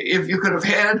if you could have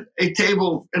had a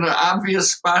table in an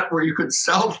obvious spot where you could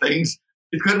sell things,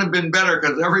 it couldn't have been better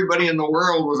because everybody in the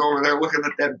world was over there looking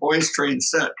at that boys' train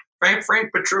set.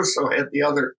 Frank Petruso had the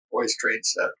other boys' train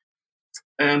set.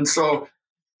 And so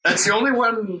that's the only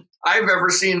one I've ever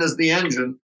seen as the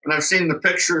engine. And I've seen the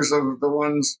pictures of the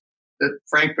ones that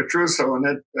Frank Petruso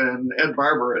and Ed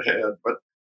Barber had. But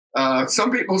some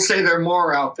people say there are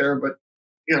more out there. But,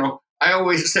 I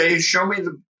always say,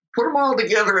 put them all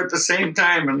together at the same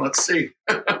time and let's see.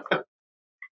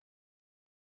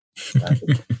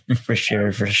 For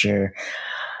sure.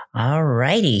 All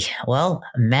righty. Well,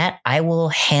 Matt, I will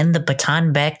hand the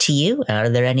baton back to you. Are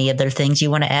there any other things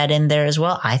you want to add in there as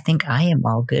well? I think I am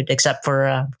all good, except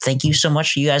for thank you so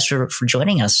much, you guys, for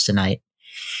joining us tonight.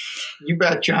 You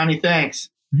bet, Johnny. Thanks.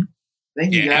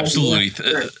 Thank you, guys. Absolutely.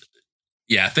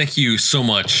 Thank you so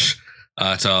much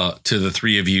to the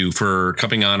three of you for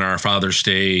coming on our Father's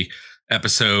Day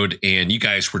episode, and you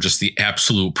guys were just the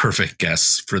absolute perfect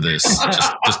guests for this.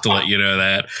 just to let you know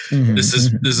that this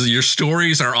is your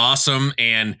stories are awesome,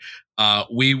 and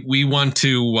we want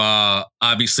to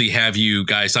obviously have you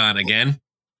guys on again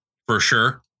for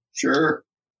sure. Sure.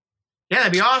 Yeah,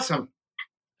 that'd be awesome.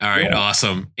 All right,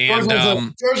 awesome. And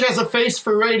George has a face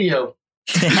for radio.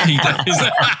 He does.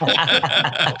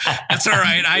 That's all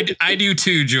right. I do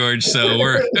too, George. So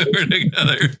we're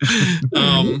together.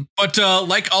 But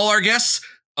like all our guests,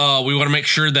 we want to make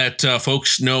sure that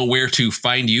folks know where to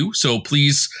find you. So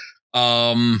please,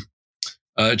 GFW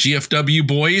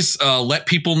boys, let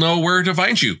people know where to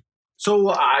find you.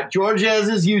 So George has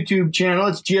his YouTube channel.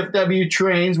 It's GFW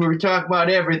Trains, where we talk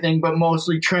about everything, but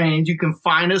mostly trains. You can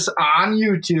find us on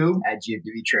YouTube. At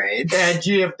GFW Trains. At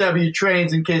GFW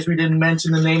Trains, in case we didn't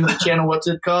mention the name of the channel. What's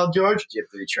it called, George?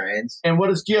 GFW Trains. And what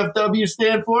does GFW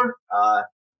stand for?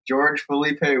 George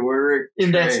Felipe Werder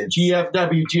And Trains. that's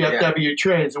GFW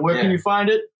Trains. And where can you find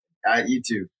it? At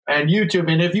YouTube. And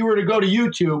YouTube. And if you were to go to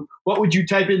YouTube, what would you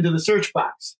type into the search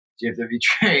box? GFW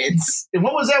Trains. And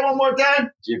what was that one more time?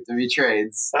 GFW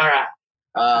Trains. All right.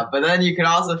 But then you can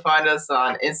also find us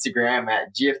on Instagram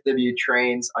at GFW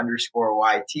Trains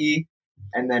 _YT,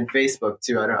 and then Facebook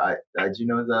too. Do you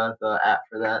know the app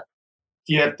for that?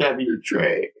 GFW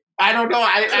Train. I don't know.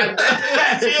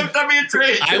 GFW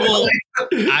Train.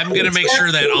 I'm going to make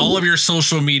sure that all of your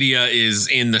social media is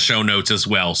in the show notes as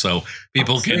well, so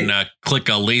people can click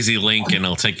a lazy link and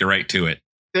it'll take you right to it.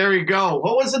 There you go.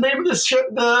 What was the name of the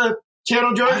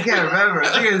channel, George? I can't remember.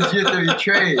 I think it was GFW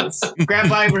Trains.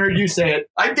 Grandpa, I even heard you say it.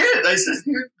 I did. I said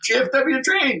GFW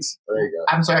Trains. There you go.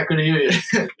 I'm sorry, I couldn't hear you.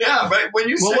 Yeah, but when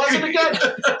you what was it again?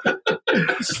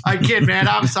 I kid, man.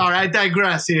 I'm sorry. I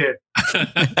digress here.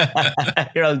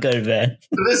 You're all good, man.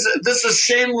 This is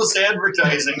shameless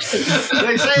advertising.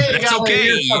 They say you got to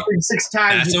hear something 6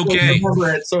 times. That's okay.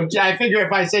 Remember it. So I figure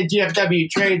if I say GFW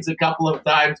Trains a couple of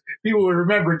times, people would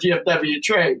remember GFW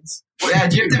Trains. Well, yeah,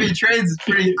 GFW Trains is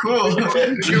pretty cool. You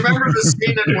remember the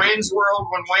scene in Wayne's World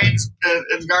when Wayne's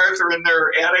and Garth are in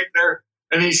their attic there,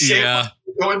 and he's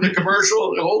going to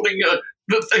commercial holding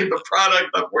the product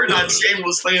up. We're not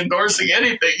shamelessly endorsing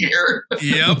anything here.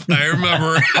 Yep, I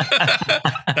remember.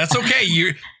 That's okay.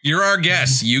 You're our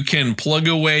guest. You can plug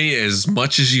away as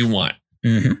much as you want.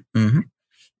 Oh,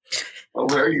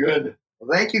 very good.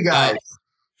 Well, thank you guys.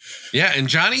 Yeah, and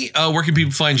Johnny, where can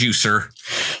people find you, sir?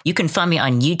 You can find me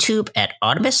on YouTube at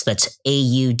Audamus. That's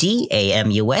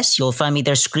AUDAMUS. You'll find me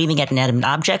there screaming at inanimate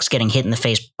objects, getting hit in the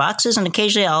face boxes, and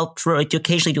occasionally I'll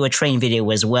do a train video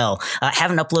as well. I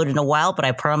haven't uploaded in a while, but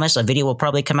I promise a video will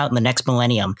probably come out in the next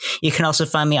millennium. You can also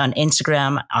find me on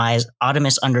Instagram as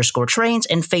Audamus_trains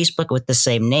and Facebook with the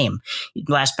same name.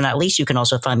 Last but not least, you can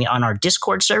also find me on our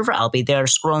Discord server. I'll be there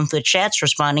scrolling through the chats,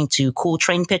 responding to cool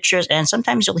train pictures, and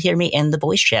sometimes you'll hear me in the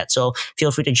voice chat. So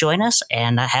feel free to join us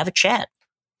and have a chat.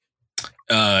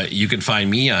 You can find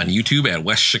me on YouTube at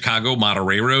West Chicago Model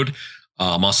Railroad.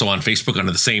 I'm also on Facebook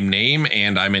under the same name,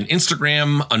 and I'm on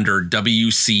Instagram under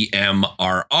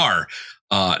WCMRR.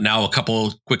 Now, a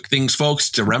couple quick things,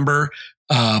 folks, to remember.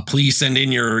 Please send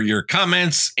in your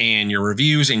comments and your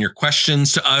reviews and your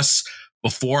questions to us.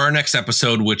 before our next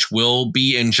episode, which will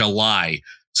be in July.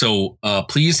 So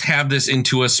please have this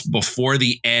into us before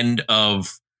the end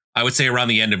of, I would say around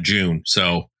the end of June.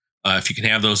 So if you can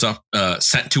have those up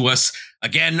sent to us.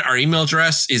 Again, our email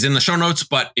address is in the show notes,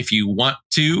 but if you want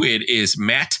to, it is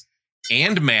Matt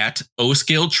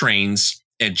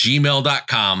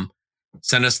oscaletrains@gmail.com.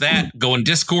 Send us that. Go in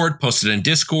Discord, post it in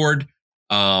Discord.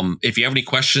 If you have any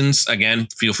questions, again,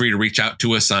 feel free to reach out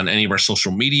to us on any of our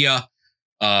social media.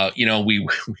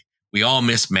 We all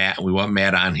miss Matt. We want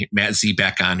Matt on here, Matt Z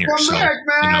back on here. Come back,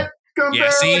 Matt. Come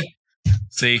back.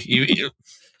 See,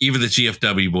 even the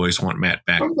GFW boys want Matt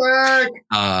back. Come back.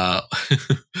 The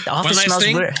office smells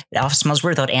weird. The office smells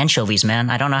weird without anchovies,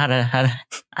 man. I don't know how I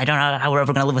don't know how we're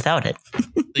ever gonna live without it.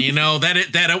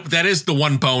 That is the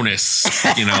one bonus,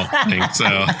 thing.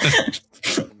 So,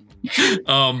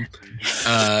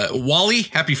 Wally,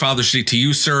 happy Father's Day to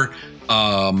you, sir.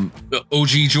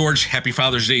 OG George, happy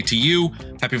Father's Day to you.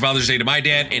 Happy Father's Day to my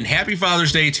dad, and happy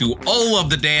Father's Day to all of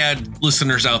the dad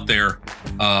listeners out there.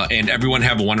 And everyone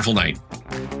have a wonderful night.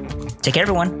 Take care,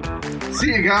 everyone. See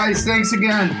you guys. Thanks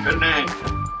again. Good night.